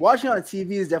 It's like watching on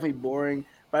TV is definitely boring.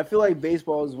 But I feel like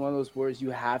baseball is one of those sports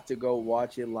you have to go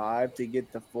watch it live to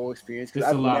get the full experience. Because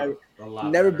I've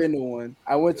never been to one.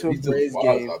 I went to a Braves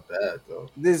game. Not bad, though.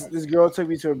 This girl took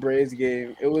me to a Braves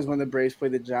game. It was when the Braves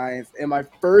played the Giants. And my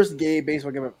first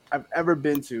baseball game I've ever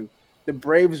been to. The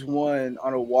Braves won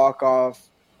on a walk-off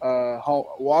home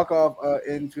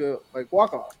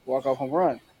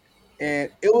run. And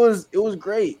it was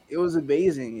great. It was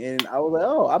amazing. And I was like,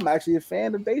 oh, I'm actually a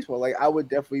fan of baseball. Like, I would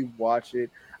definitely watch it.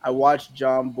 I watched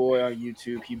John Boy on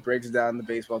YouTube. He breaks down the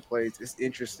baseball plays. It's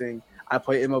interesting. I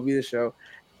play MLB The Show.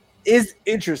 It's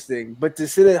interesting. But to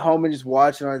sit at home and just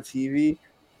watch it on TV,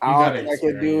 I don't think I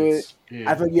can do it. Yeah.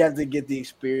 I think you have to get the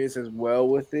experience as well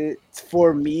with it.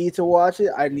 For me to watch it,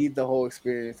 I need the whole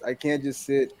experience. I can't just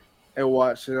sit and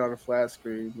watch it on a flat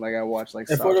screen like I watch like.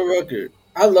 And for the record,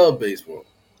 I love baseball.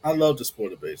 I love the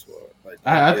sport of baseball. Like,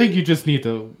 I think you just need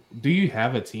to. Do you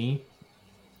have a team?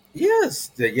 Yes,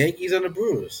 the Yankees and the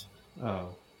Brewers.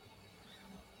 Oh,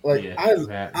 like I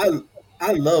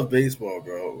love baseball,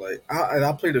 bro. Like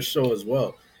I play the show as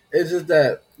well. It's just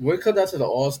that when it comes down to the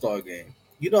All Star Game,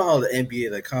 you know how the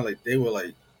NBA like kind of like they were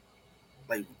like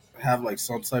have like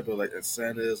some type of like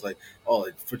incentives, like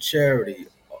like for charity,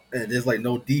 and there's like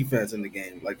no defense in the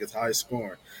game, like it's high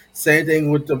scoring. Same thing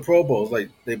with the Pro Bowls, like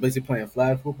they basically playing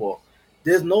flag football.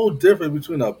 there's no difference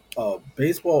between a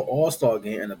baseball All Star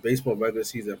game and a baseball regular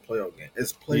season playoff game.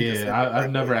 It's played the same Yeah, I've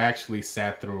exact never way. actually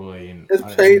sat through an It's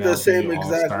played the MLB same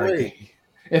All exact Star way. game.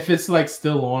 If it's like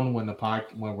still on when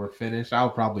we're finished, I'll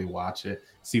probably watch it,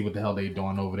 see what the hell they're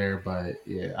doing over there. But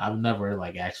yeah, I've never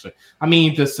like actually. I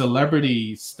mean, the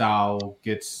celebrity style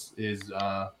is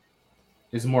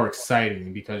more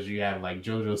exciting because you have like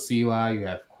JoJo Siwa, you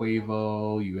have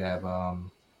Quavo, you have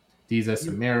Diza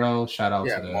Samero. Shout out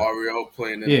Yeah, to the Mario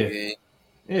playing in the yeah game.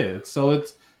 yeah. So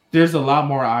there's a lot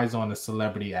more eyes on the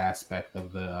celebrity aspect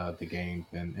of the game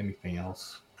than anything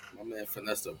else. My man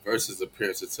finessed a versus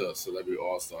appearance to a celebrity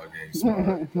All Star game.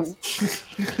 Smart.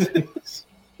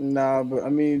 Nah, but I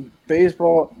mean,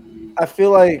 baseball. I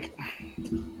feel like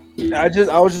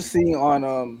I was just seeing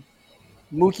on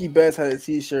Mookie Betts had a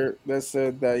T-shirt that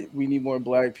said that we need more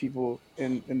black people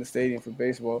in the stadium for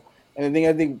baseball. And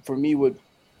I think for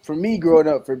me growing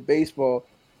up for baseball,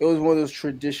 it was one of those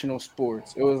traditional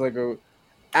sports. It was like a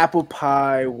apple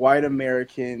pie white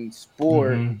American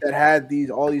sport Mm-hmm. that had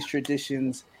all these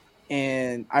traditions.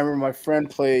 And I remember my friend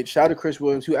played. Shout out to Chris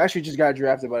Williams, who actually just got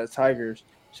drafted by the Tigers.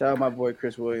 Shout out my boy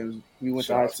Chris Williams. We went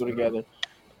to Shout high out school to him. together.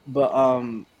 But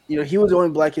he was the only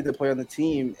black kid to play on the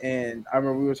team, and I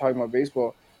remember we were talking about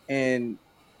baseball, and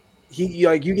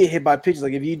you get hit by pitches.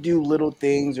 Like if you do little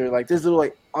things or like there's little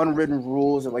like unwritten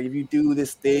rules, and like if you do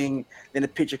this thing, then a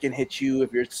pitcher can hit you.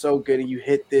 If you're so good and you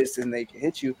hit this, and they can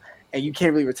hit you, and you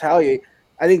can't really retaliate.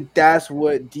 I think that's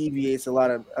what deviates a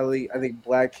lot of I think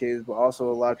black kids, but also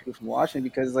a lot of people from watching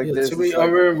because like Yeah, there's too many this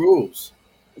like unwritten rules.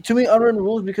 too many unwritten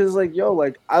rules because like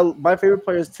my favorite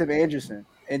player is Tim Anderson,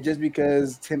 and just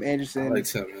because Tim I like Anderson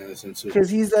Tim Anderson too. because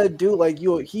he's that dude like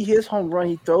he hits home run,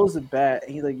 he throws the bat,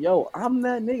 and he's like, yo, I'm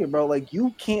that nigga, bro. Like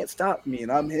you can't stop me,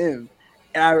 and I'm him,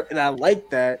 and I like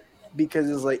that because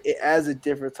it's like it adds a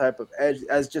different type of edge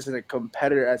as just a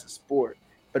competitor as a sport.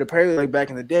 But apparently, like back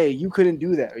in the day, you couldn't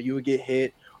do that, or you would get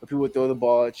hit, or people would throw the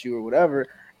ball at you, or whatever.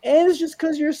 And it's just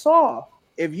because you're soft.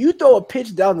 If you throw a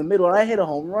pitch down the middle and I hit a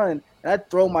home run and I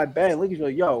throw my bat and look at you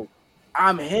like, yo,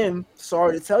 I'm him.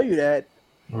 Sorry to tell you that.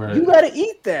 You Right. gotta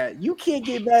eat that. You can't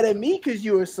get mad at me because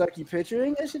you're a sucky pitcher. It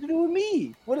ain't got shit to do with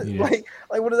me. Yeah.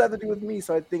 Like what does that have to do with me?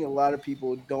 So I think a lot of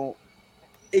people don't.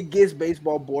 It gets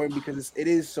baseball boring because it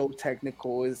is so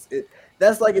technical.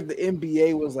 That's like if the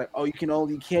NBA was like, oh, you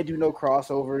can't do no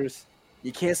crossovers.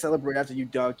 You can't celebrate after you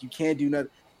dunk. You can't do nothing.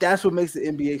 That's what makes the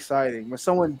NBA exciting. When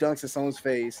someone dunks in someone's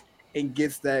face and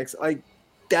gets that, like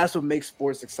that's what makes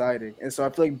sports exciting. And so I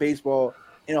feel like baseball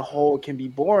in a whole can be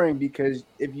boring because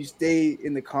if you stay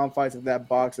in the confines of that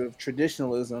box of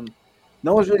traditionalism,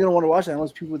 no one's really gonna want to watch that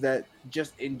unless people that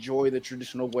just enjoy the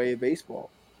traditional way of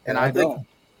baseball. And And I I think don't.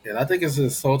 and I think it's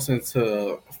insulting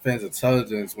to fans'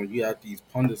 intelligence when you have these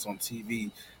pundits on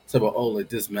TV say about, oh, like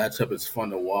this matchup is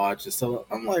fun to watch. And so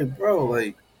I'm like, bro,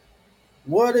 like,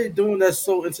 what are they doing that's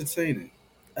so entertaining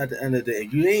at the end of the day?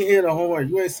 You ain't hitting a home run,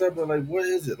 you ain't separate. Like, what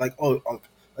is it? Like,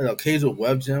 an occasional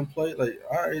web jam play? Like,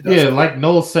 all right, that's Yeah, cool. like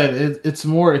Noel said, it's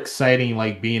more exciting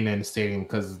like being in the stadium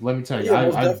because let me tell you, Yeah,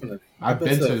 most definitely. I've I've been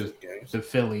been to a to few games. the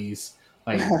Phillies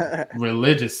like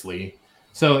religiously,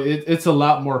 so it's a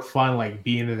lot more fun like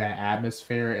being in that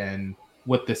atmosphere and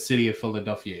what the city of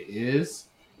Philadelphia is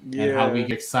and how we Yeah.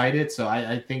 get excited. So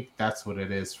I think that's what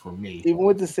it is for me. Even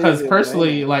with the city of Because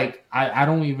personally, Atlanta. like I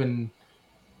don't even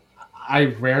I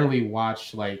rarely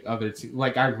watch like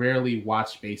like I rarely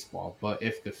watch baseball, but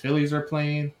if the Phillies are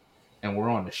playing and we're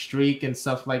on a streak and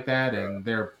stuff like that, and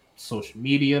their social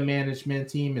media management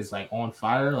team is like on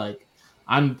fire, like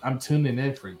I'm tuning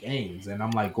in for games and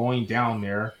I'm like going down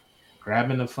there,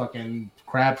 grabbing the fucking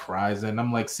crab fries, and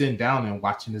I'm like sitting down and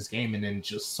watching this game and then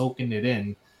just soaking it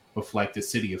in with like the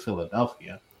city of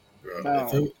Philadelphia. Bro,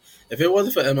 No. if it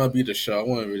wasn't for MLB the show, I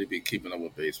wouldn't really be keeping up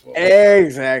with baseball.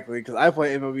 Exactly, because I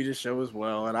play MLB the show as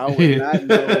well, and I would not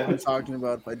know what I'm talking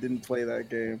about if I didn't play that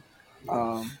game.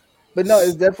 But no,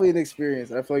 it's definitely an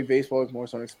experience. I feel like baseball is more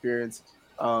so an experience.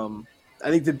 I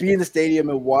think to be in the stadium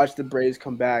and watch the Braves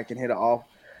come back and hit it off,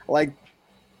 like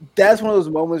that's one of those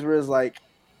moments where it's like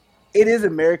it is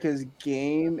America's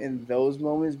game in those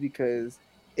moments because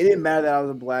it didn't matter that I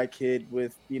was a black kid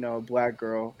with a black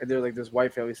girl and there's like this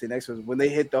white family sitting next to us. When they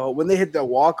hit the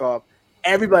walk off,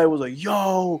 everybody was like,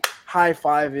 "Yo!" high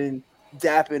fiving,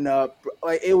 dapping up.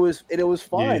 Like it was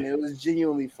Yeah, fun. It was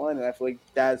genuinely fun, and I feel like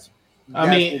I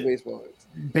that's what mean, baseball is.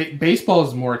 baseball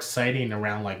is more exciting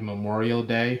around like Memorial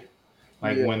Day,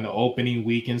 like when Yeah, the opening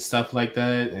week and stuff like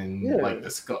that, and like yeah,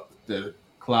 the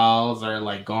clouds are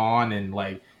like gone, and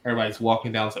like everybody's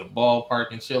walking down to the ballpark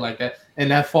and shit like that,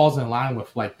 and that falls in line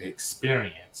with like the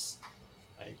experience.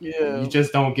 Like, Yeah. you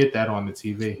just don't get that on the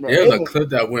TV. There was a clip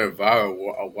that went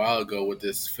viral a while ago with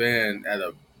this fan at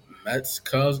a Mets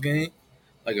Cubs game,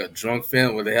 like a drunk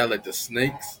fan where they had like the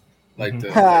snakes, like the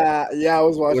yeah, I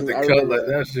was watching with the I cut. remember Like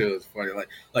that shit was funny.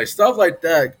 Like stuff like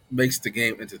that makes the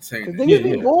game entertaining. Because niggas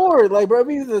be bored. Like, bro, it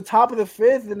means the top of the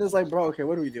fifth, and it's like, bro, okay,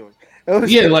 what are we doing?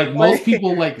 Yeah, like most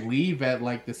people like leave at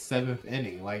like the 7th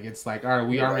inning. Like it's like, all right,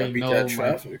 we already know that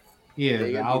traffic. Like,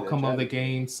 the outcome of the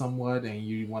game somewhat, and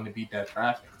you want to beat that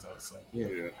traffic. So it's like, yeah.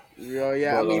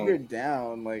 But, I mean, if you're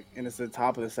down, like, and it's the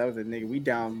top of the 7th, and nigga, we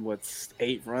down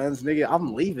 8 runs, nigga.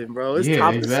 I'm leaving, bro. It's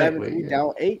top of the 7th, we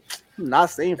down 8. I'm not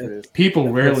staying for this.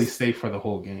 People rarely stay for the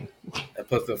whole game. And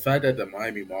plus, the fact that the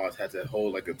Miami Marlins had to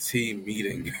hold like a team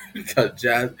meeting because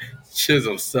Jazz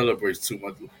Chisholm celebrates too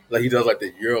much, like he does like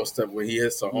the Euro stuff where he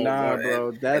hits a home run, bro,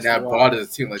 and that brought his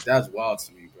team. Like that's wild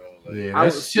to me, bro. Like,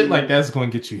 that shit like that's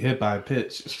going to get you hit by a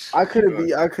pitch. I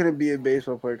couldn't be a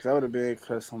baseball player because I would have been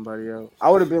cussed somebody else. I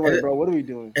would have been like, bro, what are we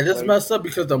doing? And it's messed up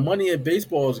because the money in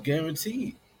baseball is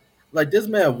guaranteed. Like this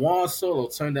man Juan Soto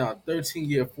turned down a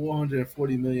 13-year,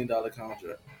 $440 million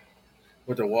contract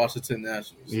with the Washington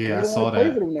Nationals. Yeah, I saw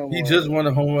that. He just won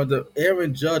a home run.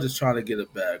 Aaron Judge is trying to get a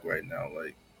bag right now.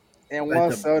 And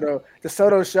Juan Soto, the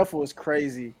Soto shuffle was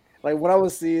crazy. Like when I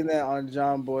was seeing that on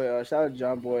John Boy, shout out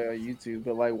John Boy on YouTube,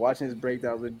 but like watching his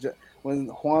breakdowns when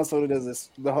Juan Soto does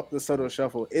the Soto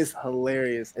shuffle, it's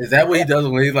hilarious. Is that what he does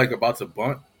when he's like about to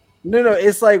bunt? No,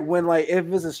 it's like when like if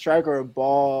it's a strike or a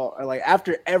ball, or like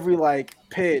after every like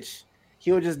pitch,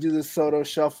 he'll just do the Soto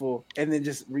shuffle and then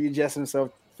just readjust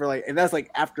himself for like, and that's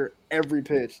like after every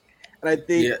pitch. And I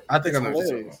think I know what you're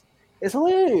talking about. It's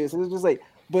hilarious. It's just like,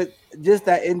 but just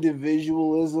that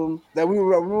individualism that we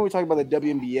were talking about the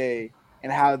WNBA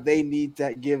and how they need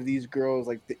to give these girls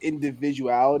like the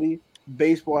individuality.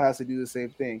 Baseball has to do the same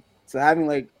thing. So having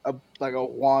like a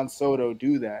Juan Soto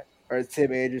do that, or a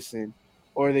Tim Anderson,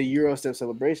 or the Euro Step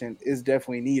celebration is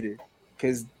definitely needed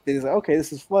because it's like, okay,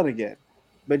 this is fun again.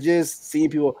 But just seeing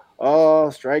people,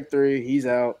 strike 3, he's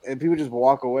out, and people just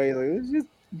walk away, like it's just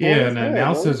and the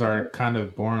announcers are kind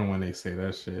of boring when they say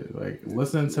that shit. Like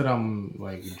listen to them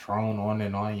like drone on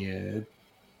and on. Yeah,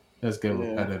 that's good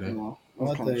repetitive.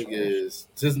 My thing is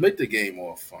just make the game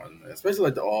more fun, especially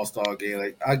like the All Star Game.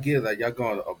 Like I get like y'all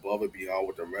going above and beyond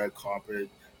with the red carpet.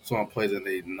 Someone plays in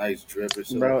a nice drip and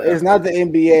shit. Bro, like it's not the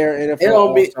NBA or NFL.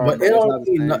 It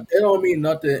don't mean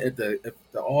nothing if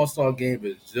the All Star Game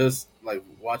is just like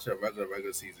watch a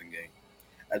regular season game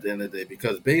at the end of the day,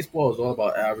 because baseball is all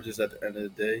about averages at the end of the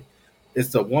day. It's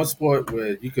the one sport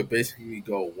where you could basically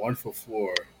go 1 for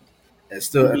 4 and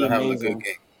still end up having a good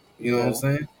game. You know what I'm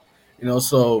saying?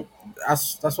 So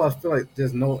that's why I feel like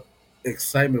there's no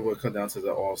excitement when it comes down to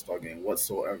the All Star Game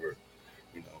whatsoever.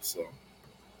 So.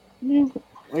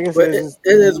 Like I said, it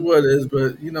is what it is,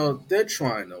 but they're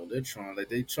trying though. They're trying. Like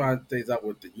they try things out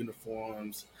with the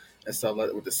uniforms and stuff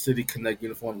like with the City Connect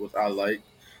uniforms, which I like.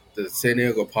 The San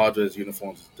Diego Padres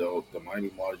uniforms is dope. The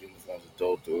Miami Marlins uniforms is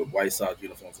dope. The White Sox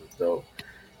uniforms is dope.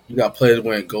 You got players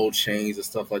wearing gold chains and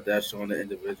stuff like that, showing the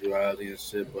individuality and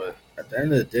shit. But at the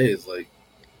end of the day, it's like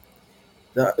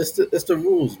it's the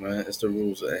rules, man. It's the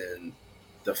rules, and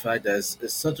the fact that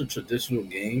it's such a traditional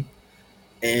game,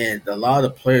 and a lot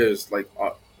of players like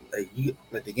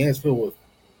the game's filled with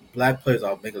black players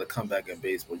are making a comeback in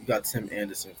baseball. You got Tim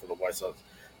Anderson for the White Sox.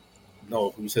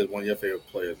 No, who said one of your favorite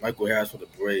players? Michael Harris for the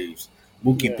Braves.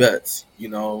 Mookie Betts.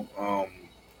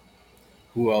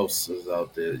 Who else is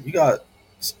out there? You got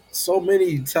so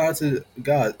many talented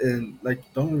guys, and like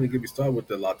don't even get me started with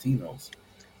the Latinos.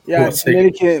 Yeah,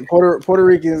 Dominican, Puerto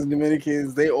Ricans,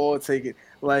 Dominicans, they all take it.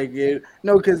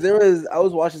 Because I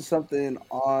was watching something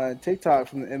on TikTok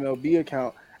from the MLB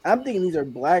account. I'm thinking these are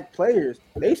black players.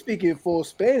 They speak in full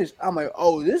Spanish. I'm like,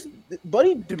 oh, this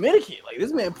buddy Dominican, like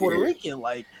this man Puerto Rican,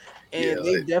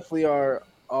 they definitely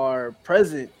are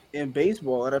present in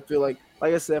baseball. And I feel like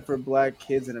I said, for black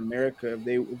kids in America,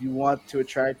 if you want to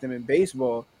attract them in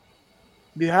baseball,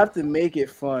 you have to make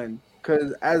it fun.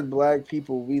 Because as black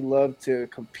people, we love to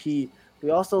compete. We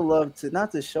also love to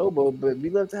not to showboat, but we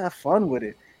love to have fun with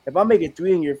it. If I make a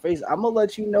 3 in your face, I'm gonna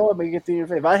let you know I make a 3 in your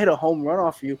face. If I hit a home run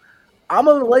off you, I'm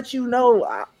gonna let you know,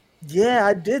 I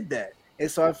did that.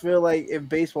 And so I feel like if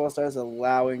baseball starts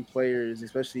allowing players,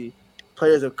 especially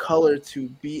players of color, to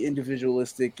be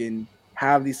individualistic and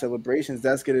have these celebrations,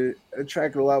 that's gonna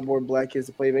attract a lot more black kids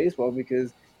to play baseball,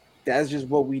 because that's just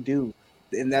what we do,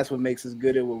 and that's what makes us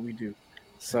good at what we do.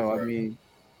 So, I mean,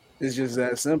 it's just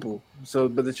that simple. So,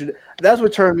 but that's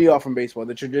what turned me off from baseball,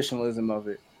 the traditionalism of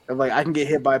it. Of like, I can get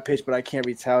hit by a pitch, but I can't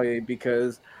retaliate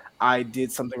because I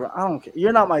did something wrong. I don't care.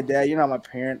 You're not my dad. You're not my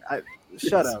parent.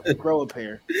 Shut up. Grow a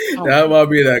pair. That might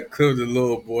be that clip the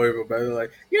little boy remember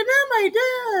like, "You're not my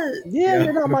dad." Yeah,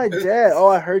 you're not my dad. Oh,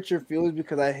 I hurt your feelings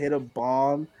because I hit a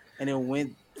bomb and it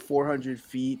went 400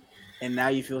 feet, and now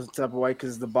you feel some type of way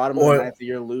because the bottom of the ninth that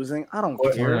you're losing. I don't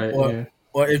care.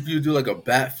 Or if you do like a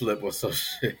bat flip or some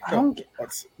shit. I don't get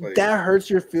like, that hurts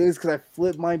your feelings because I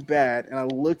flipped my bat and I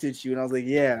looked at you and I was like,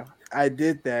 yeah, I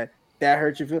did that. That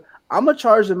hurt your feelings. I'm gonna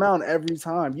charge the mound every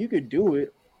time. You could do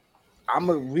it.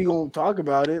 We gonna talk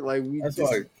about it. Like that's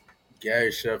why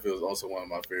Gary Sheffield is also one of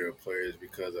my favorite players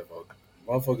because if a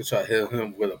motherfucker try to hit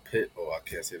him with a pitch, I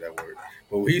can't say that word.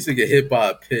 But when he used to get hit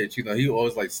by a pitch, he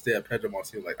always like stay at Pedro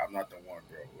Martinez like, I'm not the one,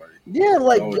 bro. Like, yeah,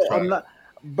 like I'm not.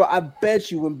 But I bet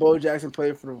you when Bo Jackson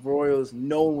played for the Royals,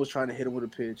 no one was trying to hit him with a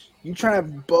pitch. You trying to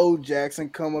have Bo Jackson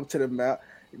come up to the mound?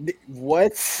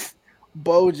 What?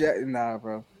 Bo Jackson? Nah,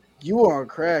 bro. You were on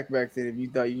crack back then if you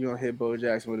thought you were gonna hit Bo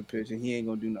Jackson with a pitch and he ain't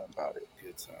gonna do nothing about it.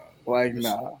 Good time. Like,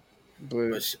 nah.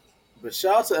 But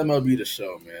shout out to MLB The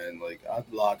Show, man. Like, I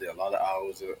logged in a lot of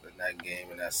hours in that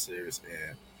game and that series,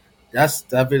 and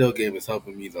that video game is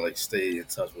helping me to like stay in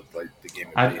touch with like the game.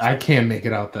 I can't make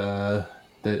it out the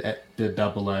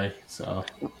AA, so.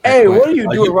 Hey, what are you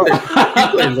doing? You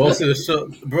play most of the show,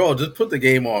 bro. Just put the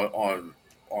game on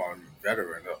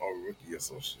veteran or rookie or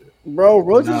some shit. Bro,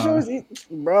 rookie shows.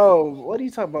 Bro, what are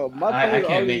you talking about? I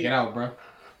can't make it out, bro.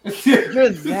 You're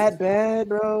that bad,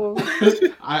 bro.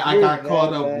 I got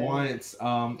called up once.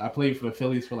 I played for the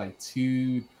Phillies for like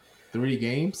 2-3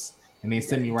 games, and they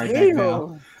sent me right back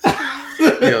down.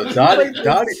 Yo,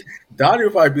 Donnie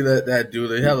would probably be that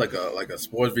dude. They had like a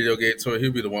sports video game tour.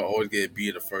 He'd be the one always getting beat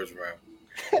in the first round.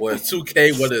 What is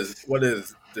 2K? What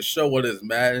is the show? What is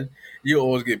Madden? You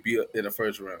always get beat in the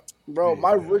first round. Bro,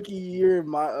 my rookie year,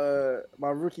 my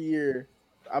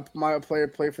player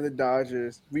played for the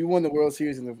Dodgers. We won the World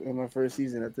Series in my first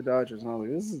season at the Dodgers. And I was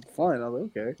like, this is fun. I was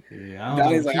like, okay. Yeah,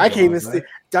 Donnie's like, I can't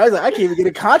even get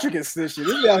a contract extension.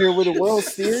 This guy out here with a World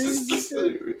Series.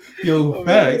 Yo,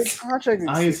 facts.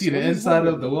 I ain't see the inside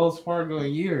of the Wells Fargo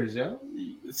in years, yo.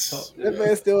 That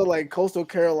man's still like Coastal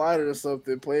Carolina or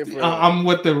something playing for. I'm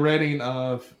with the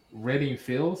Reading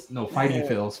Fields. No, Fighting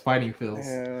Fields. Fighting Fields.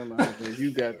 Yeah, no,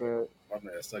 you got that. My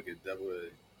man stuck in double A.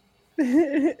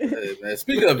 Hey, man,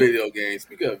 speaking of video games,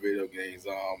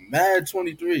 Madden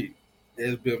 23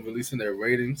 has been releasing their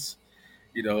ratings.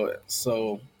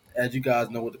 So as you guys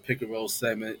know, with the pick and roll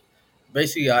segment,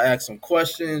 basically I asked some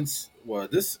questions. Well,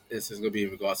 this is going to be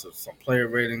in regards to some player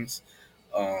ratings.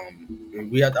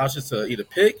 We had the options to either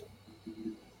pick,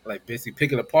 like basically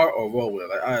pick it apart, or roll with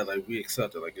it. Like we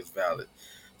accept it, like it's valid.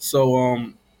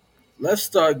 So let's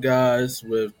start, guys,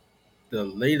 with the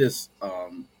latest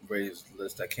ratings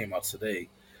list that came out today,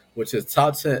 which is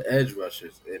top 10 edge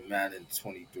rushers in Madden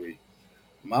 23.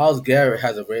 Myles Garrett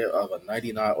has a rating of a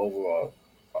 99 overall.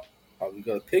 Are we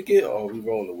gonna pick it or are we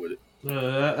rolling with it?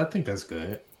 I think that's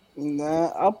good.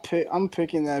 Nah, I'm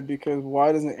picking that because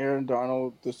why doesn't Aaron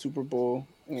Donald, the Super Bowl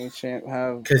champ,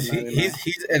 have? Because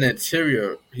he's an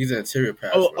interior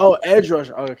pass. Oh, edge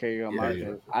rusher. Oh, okay, yeah,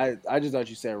 my bad. I just thought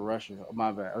you said rusher. Oh,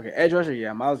 my bad. Okay, edge rusher.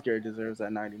 Yeah, Myles Garrett deserves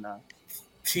that 99.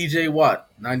 TJ Watt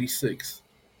 96.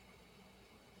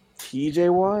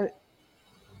 TJ Watt.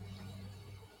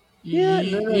 Yeah,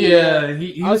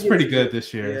 he was pretty good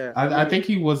this year. Yeah. I think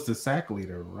he was the sack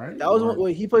leader, right? That was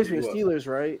what he plays for the Steelers,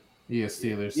 right? Yeah,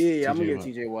 Steelers. Yeah, I'm gonna give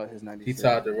TJ Watt his 96. He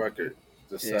tied the record.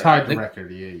 Tied the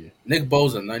record. Yeah. Nick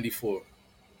Bosa 94.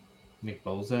 Nick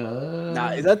Bosa.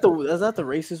 Nah, is that the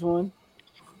racist one?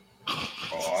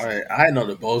 Oh, I know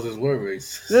the Bosas were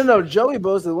racist. No, Joey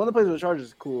Bosa, the one that plays for the Chargers,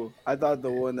 is cool. I thought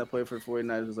the one that played for the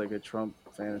 49ers was like a Trump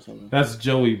fan or something. That's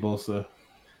Joey Bosa.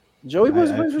 Joey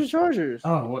Bosa plays for the Chargers.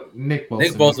 Oh, what? Nick Bosa.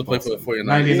 Nick Bosa played for the 49ers.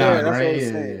 99, right?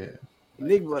 Yeah.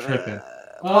 Nick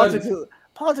Bosa.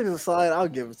 Politics aside, I'll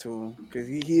give it to him because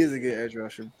he is a good edge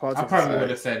rusher. I probably would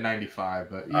have said 95,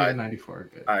 but yeah, 94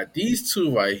 good. All right, these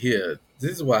two right here,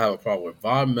 this is what I have a problem with.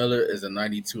 Von Miller is a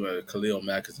 92 and Khalil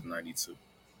Mack is a 92.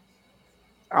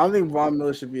 I don't think Von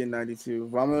Miller should be a 92.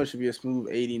 Von Miller should be a smooth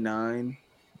 89.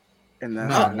 And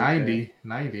that's 90.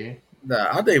 Nah,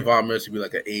 I think Von Miller should be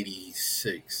like an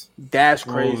 86. That's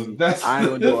crazy. I ain't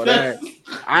gonna do all that.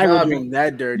 I ain't gonna do him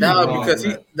that dirty.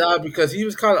 Because he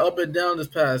was kind of up and down this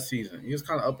past season.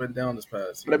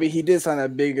 But I mean, he did sign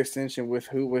that big extension with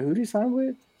who? Who did he sign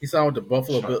with? He signed with the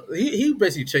Buffalo Bills. He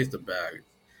basically chased the bag.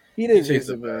 He did chase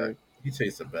the bag. He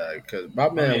chased the bag because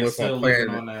my man went from playing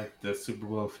on the Super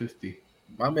Bowl 50.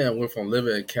 My man went from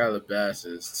living in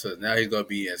Calabasas to now he's gonna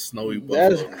be in snowy Buffalo.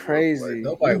 That is crazy.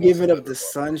 Like, you giving up the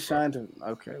sunshine to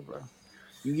bro.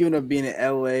 You giving up being in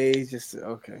LA just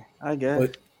okay. I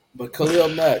guess. But Khalil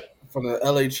Mack from the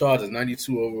LA Chargers,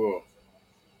 92 overall.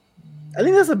 I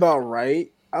think that's about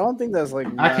right. I don't think that's like.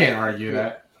 I can't argue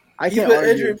that. I He's can't been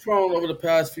argue. injury prone over the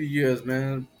past few years,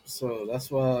 man. So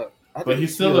that's why. But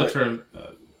he's still a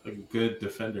good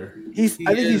defender. I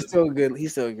think he's still good.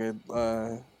 He's still a good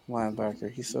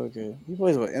linebacker. He's so good. He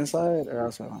plays what, inside or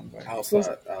outside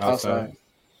linebacker? Outside.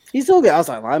 He's still a good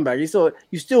outside linebacker.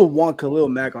 You still want Khalil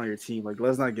Mack on your team. Like,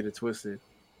 let's not get it twisted.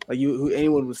 Like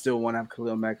anyone would still want to have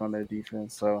Khalil Mack on their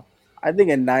defense. So I think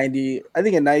a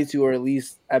 92 or at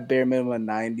least at bare minimum a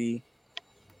 90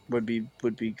 would be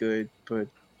good. But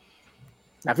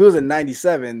if it was a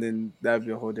 97, then that would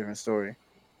be a whole different story.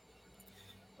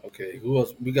 Okay, who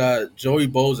else? We got Joey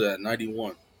Bosa at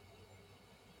 91.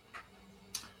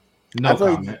 No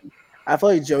comment. I feel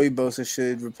like Joey Bosa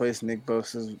should replace Nick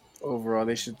Bosa overall.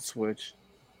 They should switch.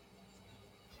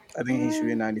 I think he should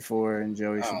be a 94 and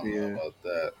Joey should be a... about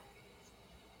that.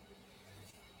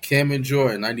 Cameron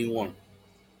Jordan, 91.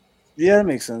 Yeah, that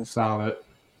makes sense. Solid.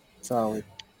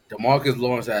 DeMarcus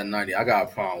Lawrence at 90. I got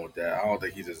a problem with that. I don't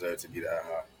think he deserves to be that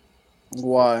high.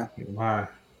 Why?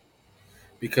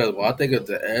 Because when I think of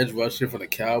the edge rusher for the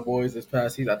Cowboys this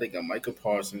past season, I think of Micah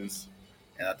Parsons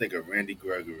and I think of Randy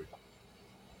Gregory.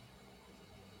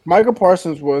 Micah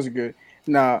Parsons was good.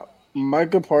 Nah,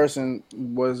 Micah Parsons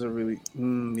was a really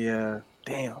yeah.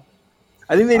 Damn.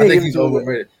 I think he's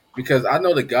overrated. Because I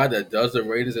know the guy that does the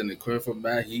Raiders and the Clifford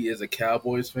Matt, he is a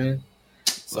Cowboys fan.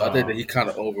 So I think that he kind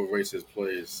of overrates his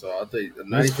players. So I think the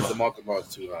 90 for DeMarcus Lawrence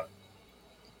is too high.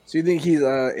 So you think he's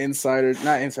not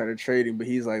insider trading, but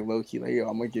he's like low key, like, yo,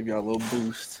 I'm gonna give y'all a little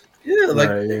boost. Yeah, like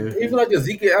even like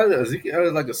Ezekiel Ellis is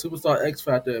like a superstar X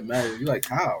factor at Madden. You're like,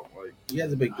 how? Like he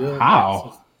hasn't been good.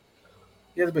 How?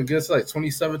 He hasn't been good since like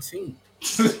 2017.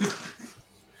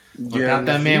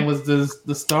 That man was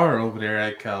the star over there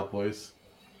at Cowboys.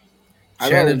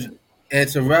 And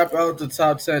to wrap out the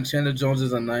top 10, Chandler Jones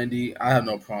is a 90. I have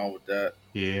no problem with that.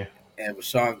 Yeah. And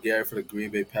Rashawn Gary for the Green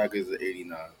Bay Packers is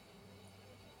 89.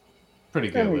 Pretty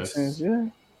good list. Sense, yeah.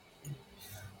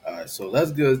 All right, so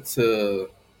let's go to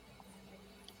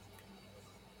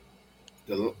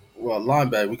the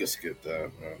linebacker. We can skip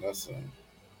that, man. That's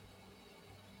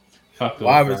fuck those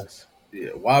guys.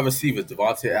 Wide receiver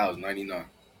Devontae Adams 99.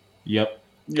 Yep.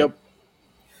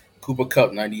 Cooper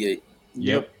Kupp 98.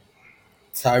 Yep.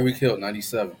 Tyreek Hill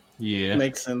 97. Yeah.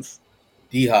 Makes sense.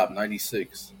 D-Hop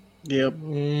 96. Yep.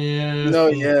 Yeah. No,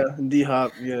 yeah.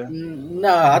 D-Hop, yeah.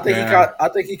 Nah, I think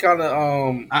he kind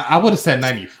of I would have said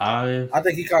 95. I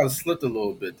think he kind of slipped a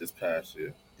little bit this past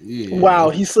year. Yeah.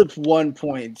 Wow, he slipped 1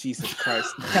 point. Jesus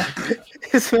Christ.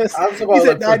 He's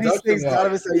at 96.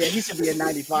 Donovan said, yeah, he should be at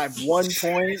 95. 1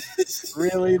 point?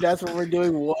 Really? That's what we're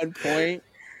doing? 1 point?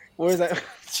 Where's that?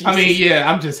 Jesus. I mean,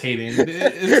 yeah, I'm just hating. He's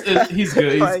good. He's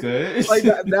good. Like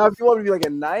now, if you want to be like a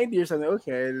 90 or something,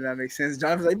 okay, then that makes sense.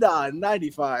 Jonathan's like, nah,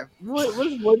 95. What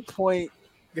is 1 point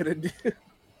gonna do?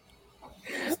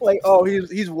 Like, oh,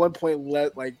 he's 1 point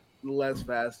less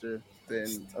faster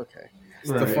than okay.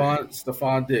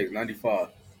 Stephon Diggs 95.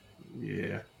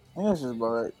 Yeah, I think that's just about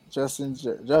right.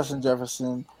 Justin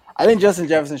Jefferson. I think Justin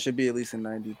Jefferson should be at least a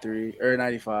 93 or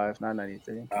 95, not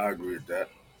 93. I agree with that.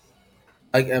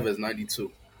 Mike Evans 92.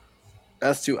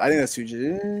 That's too. I think that's too.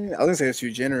 I was gonna say it's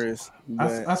too generous.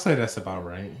 I say that's about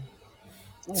right.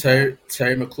 Terry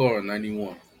McLaurin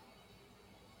 91.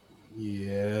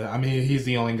 Yeah, I mean he's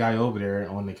the only guy over there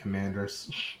on the Commanders.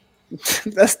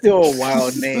 That's still a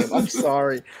wild name. I'm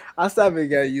sorry. I still haven't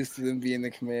got used to them being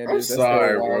the Commanders. I'm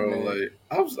sorry, bro. Name. Like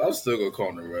I'm still gonna call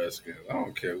them the Redskins. I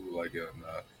don't care who like it or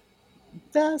not.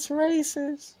 That's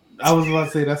racist. I was about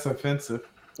to say that's offensive.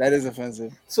 That is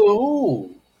offensive. So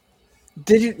who?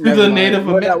 Did you? The Native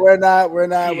American. We're not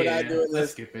doing this.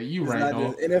 Let's skip it. You right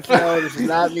though. NFL. This is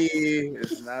not me.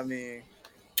 This is not me.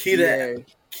 Keenan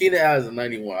Allen is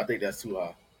 91. I think that's too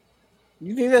high.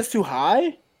 You think that's too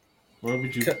high? Where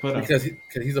would you put him? Because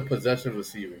he's a possession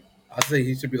receiver. I say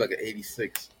he should be like an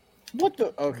 86. What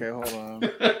the? Okay,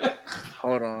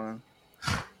 hold on.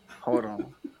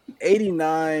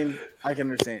 89, I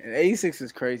can understand. And 86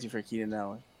 is crazy for Keenan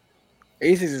Allen.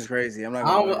 86 is crazy. I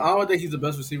don't think he's the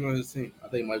best receiver on his team. I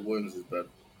think Mike Williams is better.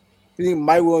 You think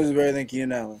Mike Williams is better than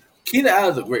Keenan Allen? Keenan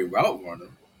Allen's a great route runner.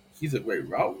 He's a great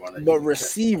route runner. But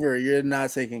receiver, you're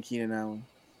not taking Keenan Allen.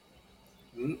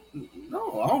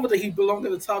 No, I don't think he belonged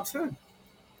in the top 10.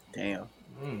 Damn.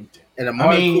 And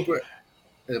Amari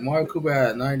Cooper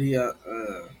had 90. I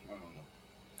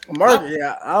don't know.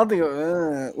 Yeah, I don't think.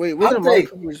 Wait, wasn't Amari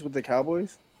Cooper just with the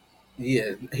Cowboys?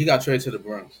 Yeah, he got traded to the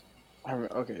Browns. I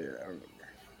remember.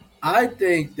 I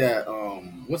think that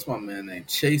what's my man name?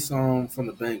 Chase from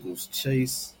the Bengals.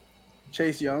 Chase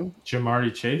Young.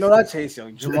 Jamari Chase. No, not Chase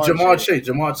Young. Jamar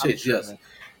Chase. Yes.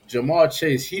 Jamar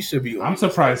Chase, he should be on. I'm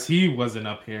surprised he wasn't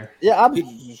up here. Yeah,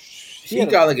 he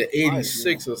got like an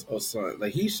 86 or something.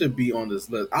 Like he should be on this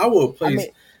list. I will place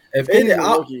if any.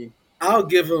 I'll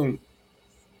give him.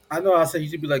 I know I said he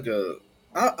should be like a.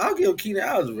 I'll give Keenan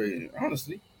Allen rating.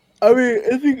 Honestly. I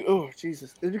mean,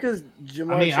 Jesus! It's because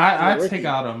Jamar. I mean, I'd take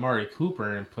out Amari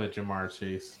Cooper and put Jamar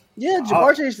Chase. Yeah,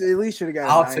 Jamar Chase at least should have got.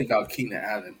 I'll take out Keenan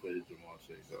Allen and put Jamar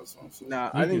Chase. That's what I'm saying. Nah,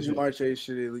 I think Jamar Chase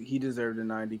he deserved a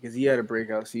 90 because he had a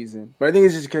breakout season. But I think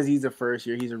it's just because he's the first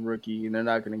year, he's a rookie, and they're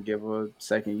not going to give a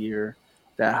second year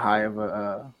that high of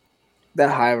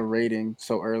a rating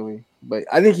so early. But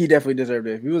I think he definitely deserved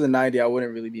it. If he was a 90, I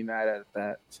wouldn't really be mad at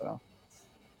that. So.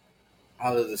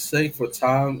 Out of the sake for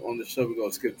time on the show, we're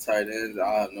gonna skip tight ends.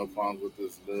 I have no problems with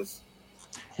this list.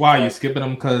 Why you skipping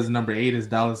them? Because number 8 is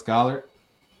Dallas Goedert.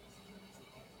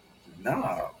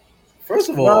 Nah. First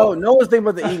of all, no one's thinking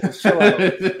about the Eagles. Chill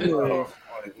out.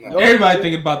 Everybody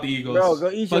thinking about the Eagles. Bro, go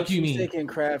eat your steak and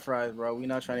crab fries, bro. We're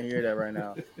not trying to hear that right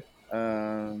now.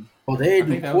 They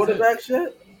didn't do quarterback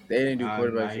shit. They didn't do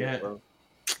quarterback shit, bro.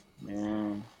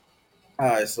 Man. All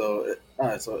right, so it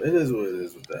is what it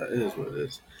is with that. It is what it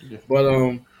is. Yeah.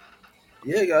 But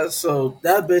yeah, guys. So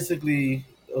that basically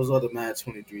those are the Madden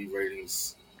 23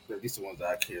 ratings. At least the ones that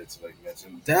I care to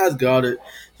mention. Dallas Goedert,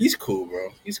 he's cool, bro.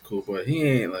 He's cool, but he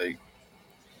ain't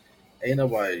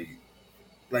nobody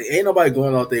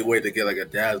going out their way to get like a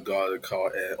Dallas Goedert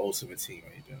card at Ultimate Team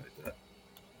or anything like that.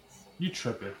 You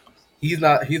tripping? He's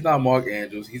not Mark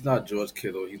Andrews. He's not George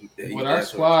Kittle.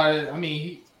 That's why. I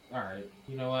mean, all right.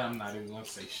 You know what? I'm not even gonna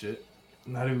say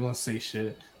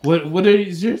shit. What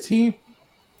is your team?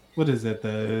 What is it?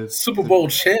 The Super Bowl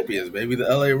champions, baby. The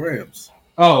LA Rams.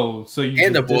 Oh, so you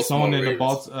and just the Baltimore in the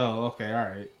Baltimore. Oh, okay, all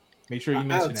right. Make sure you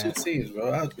mention that. I have 2 teams,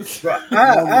 bro.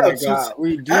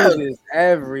 We do this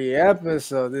every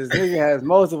episode. This nigga has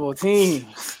multiple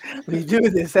teams. We do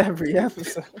this every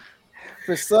episode.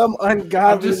 For some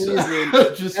ungodly reason,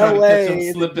 just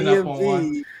LA, slipping up on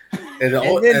one. And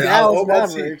then Dallas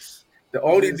Mavericks. The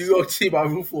only New York team I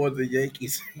root for is the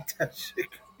Yankees. That shit.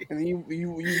 And you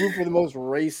root for the most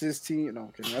racist team. No,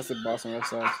 I'm kidding. That's the Boston Red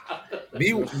Sox.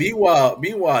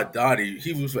 Meanwhile, Donnie,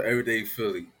 he roots for everyday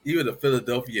Philly. Even the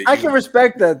Philadelphia. I can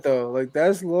respect that though. Like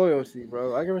that's loyalty,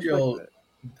 bro. I can respect that.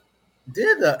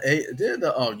 Did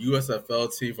the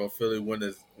USFL team from Philly win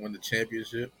the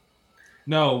championship?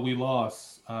 No, we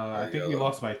lost. I think we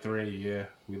lost by 3. Yeah,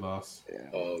 we lost. Yeah.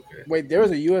 Oh, okay. Wait, there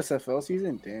was a USFL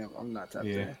season? Damn, I'm not tapped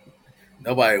in.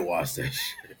 Nobody watched that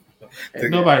shit.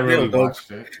 Nobody really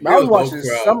watched it. I was watching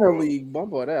Summer League.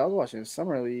 Bump all that. I was watching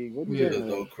Summer League. What There's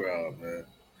no crowd, man.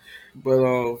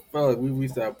 But fellas, we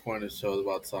reached that point in the show. It's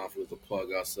about time for us to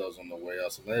plug ourselves on the way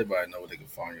out, so let everybody know where they can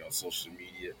find you on social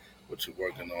media, what you're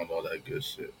working on, all that good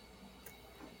shit.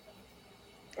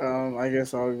 I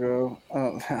guess I'll go.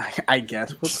 I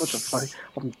guess. What the fuck?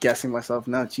 I'm guessing myself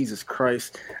now. Jesus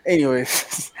Christ.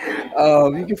 Anyways,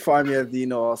 you can find me at D.onniie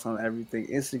Draws on everything: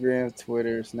 Instagram,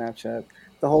 Twitter, Snapchat,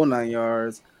 the whole 9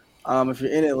 yards. If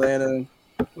you're in Atlanta,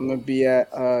 I'm gonna be at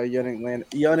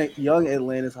Young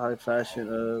Atlanta's High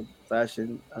Fashion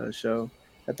show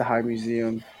at the High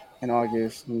Museum in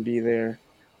August. I'm gonna be there.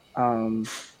 I'm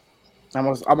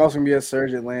also gonna be at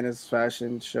Surge Atlanta's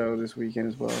fashion show this weekend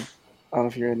as well.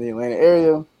 If you're in the Atlanta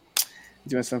area,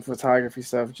 doing some photography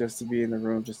stuff just to be in the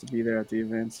room, just to be there at the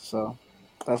events. So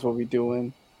that's what we're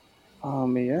doing.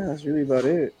 Yeah, that's really about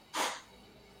it.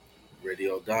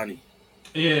 Radio Donnie.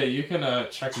 Yeah, you can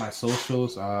check my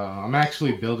socials. I'm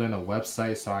actually building a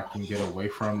website so I can get away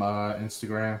from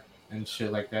Instagram and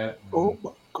shit like that. Oh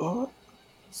my god!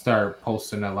 Start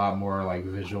posting a lot more like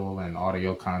visual and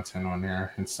audio content on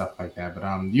there and stuff like that.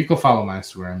 But you can follow my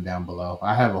Instagram down below.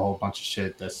 I have a whole bunch of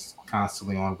shit that's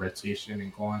constantly on rotation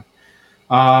and going.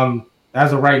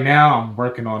 As of right now, I'm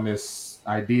working on this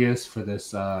ideas for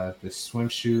this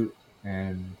swimsuit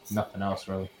and nothing else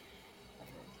really.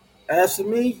 As for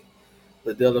me,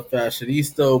 the Delta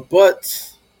Fashionista,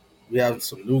 but we have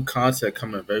some new content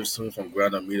coming very soon from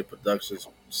Ground Up Media Productions.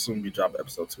 Soon we drop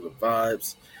episode 2 of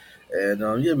Vibes. And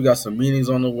we got some meetings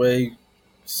on the way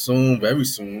soon, very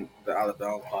soon. The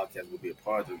Alabama podcast will be a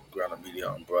part of the Ground Up Media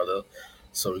umbrella.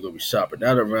 So we're going to be shopping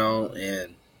that around.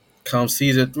 And come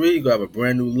season 3, you're going to have a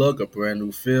brand new look, a brand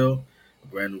new feel, a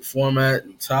brand new format,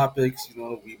 new topics.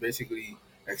 We basically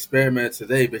experimented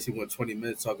today, basically went 20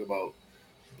 minutes talking about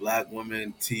Black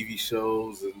women, TV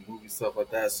shows, and movie stuff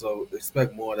like that. So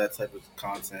expect more of that type of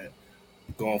content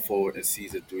going forward in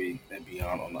season 3 and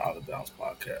beyond on the Out of Bounds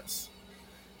podcast.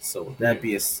 So with that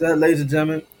being said, ladies and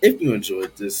gentlemen, if you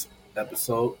enjoyed this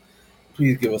episode,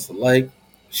 please give us a like,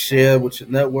 share with your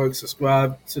network,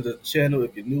 subscribe to the channel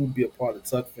if you're new, be a part of the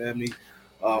Tuck family.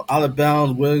 Out of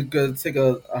bounds, we're gonna take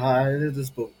a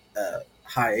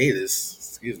hiatus.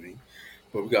 Excuse me,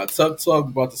 but we got Tuck Talk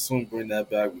about to soon bring that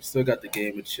back. We still got the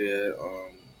Gamer Chair.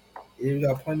 Yeah, we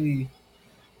got plenty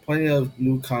of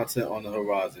new content on the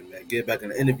horizon, man. Get back in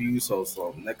the interviews,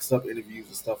 so next up interviews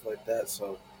and stuff like that.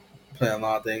 So planning a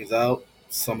lot of things out.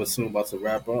 Summer soon about to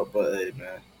wrap up, but hey,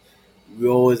 man, we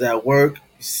always at work.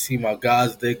 You see my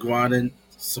guys, they grinding.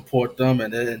 Support them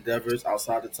and their endeavors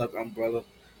outside the Tuck umbrella.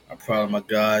 I'm proud of my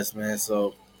guys, man.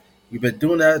 So we've been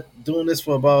doing this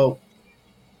for about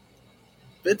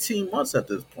 15 months at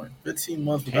this point. 15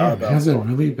 months without Damn, has it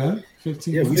really been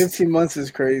 15 Yeah, months? 15 months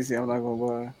is crazy. I'm not gonna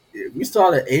lie. Yeah, we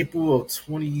started April of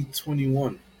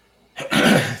 2021.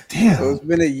 Damn. So it's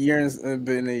been a year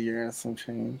and some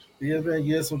change. Yeah,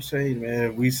 man, some change,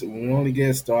 man. We're only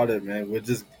getting started, man. We're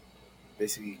just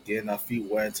basically getting our feet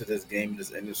wet into this game,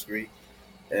 this industry.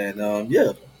 And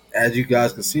yeah, as you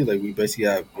guys can see, like we basically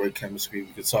have great chemistry.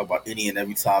 We can talk about any and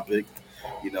every topic,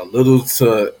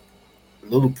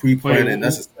 little pre-planning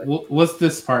necessary. What's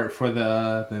this part for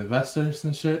the investors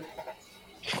and shit?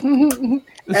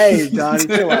 Hey, Donnie,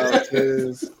 chill out,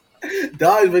 cause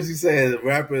Donnie's basically saying,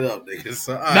 wrap it up, nigga.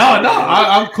 So,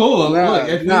 I'm cool. Nah, Look,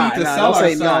 if we nah, need to nah, sell don't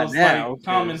say nah ourselves now, like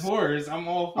common 'cause horrors, I'm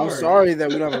all for I'm it. sorry that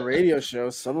we don't have a radio show.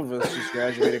 Some of us just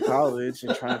graduated college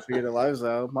and trying to figure their lives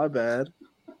out. My bad.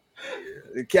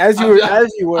 As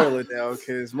you were, Liddell,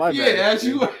 because my bad. Yeah, as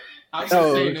you were. I'm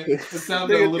just saying it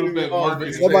sounded a little bit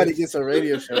marketing. Somebody gets a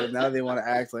radio show, now they want to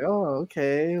act like, oh,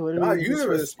 okay. What are we doing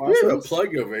for the you sponsors? never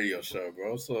plug your radio show,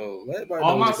 bro. So let everybody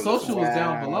All know my what you're social is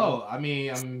down below. I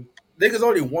mean, niggas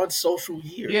only one social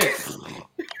here. Yeah.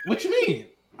 What you mean?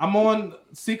 I'm on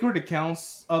secret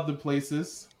accounts other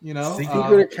places,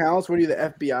 Secret accounts? What are you,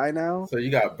 the FBI now? So you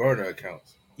got burner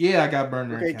accounts. Yeah, I got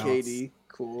burner accounts. Okay, KD.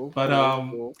 Cool. But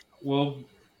cool. Well,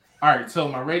 all right, so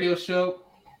my radio show,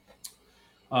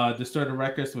 Distorted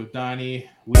Records with Donnie.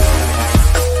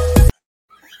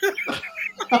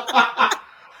 I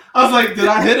was like, did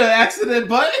I hit an accident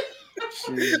button?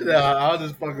 No, I'll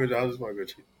just fuck with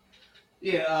you.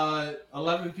 Yeah,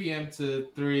 11 p.m. to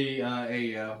 3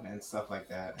 a.m. and stuff like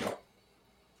that.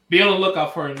 Be on the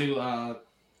lookout for a new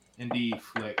indie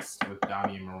flicks with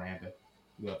Donnie and Miranda.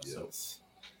 New episodes.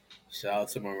 Yes. Shout out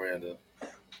to Miranda.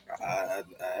 I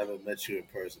haven't met you in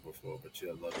person before, but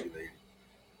you're a lovely lady.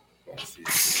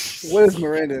 What is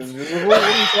Miranda? What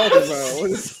are you talking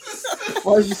about?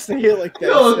 Why did you say it like that?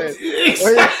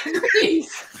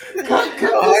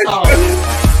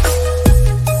 No,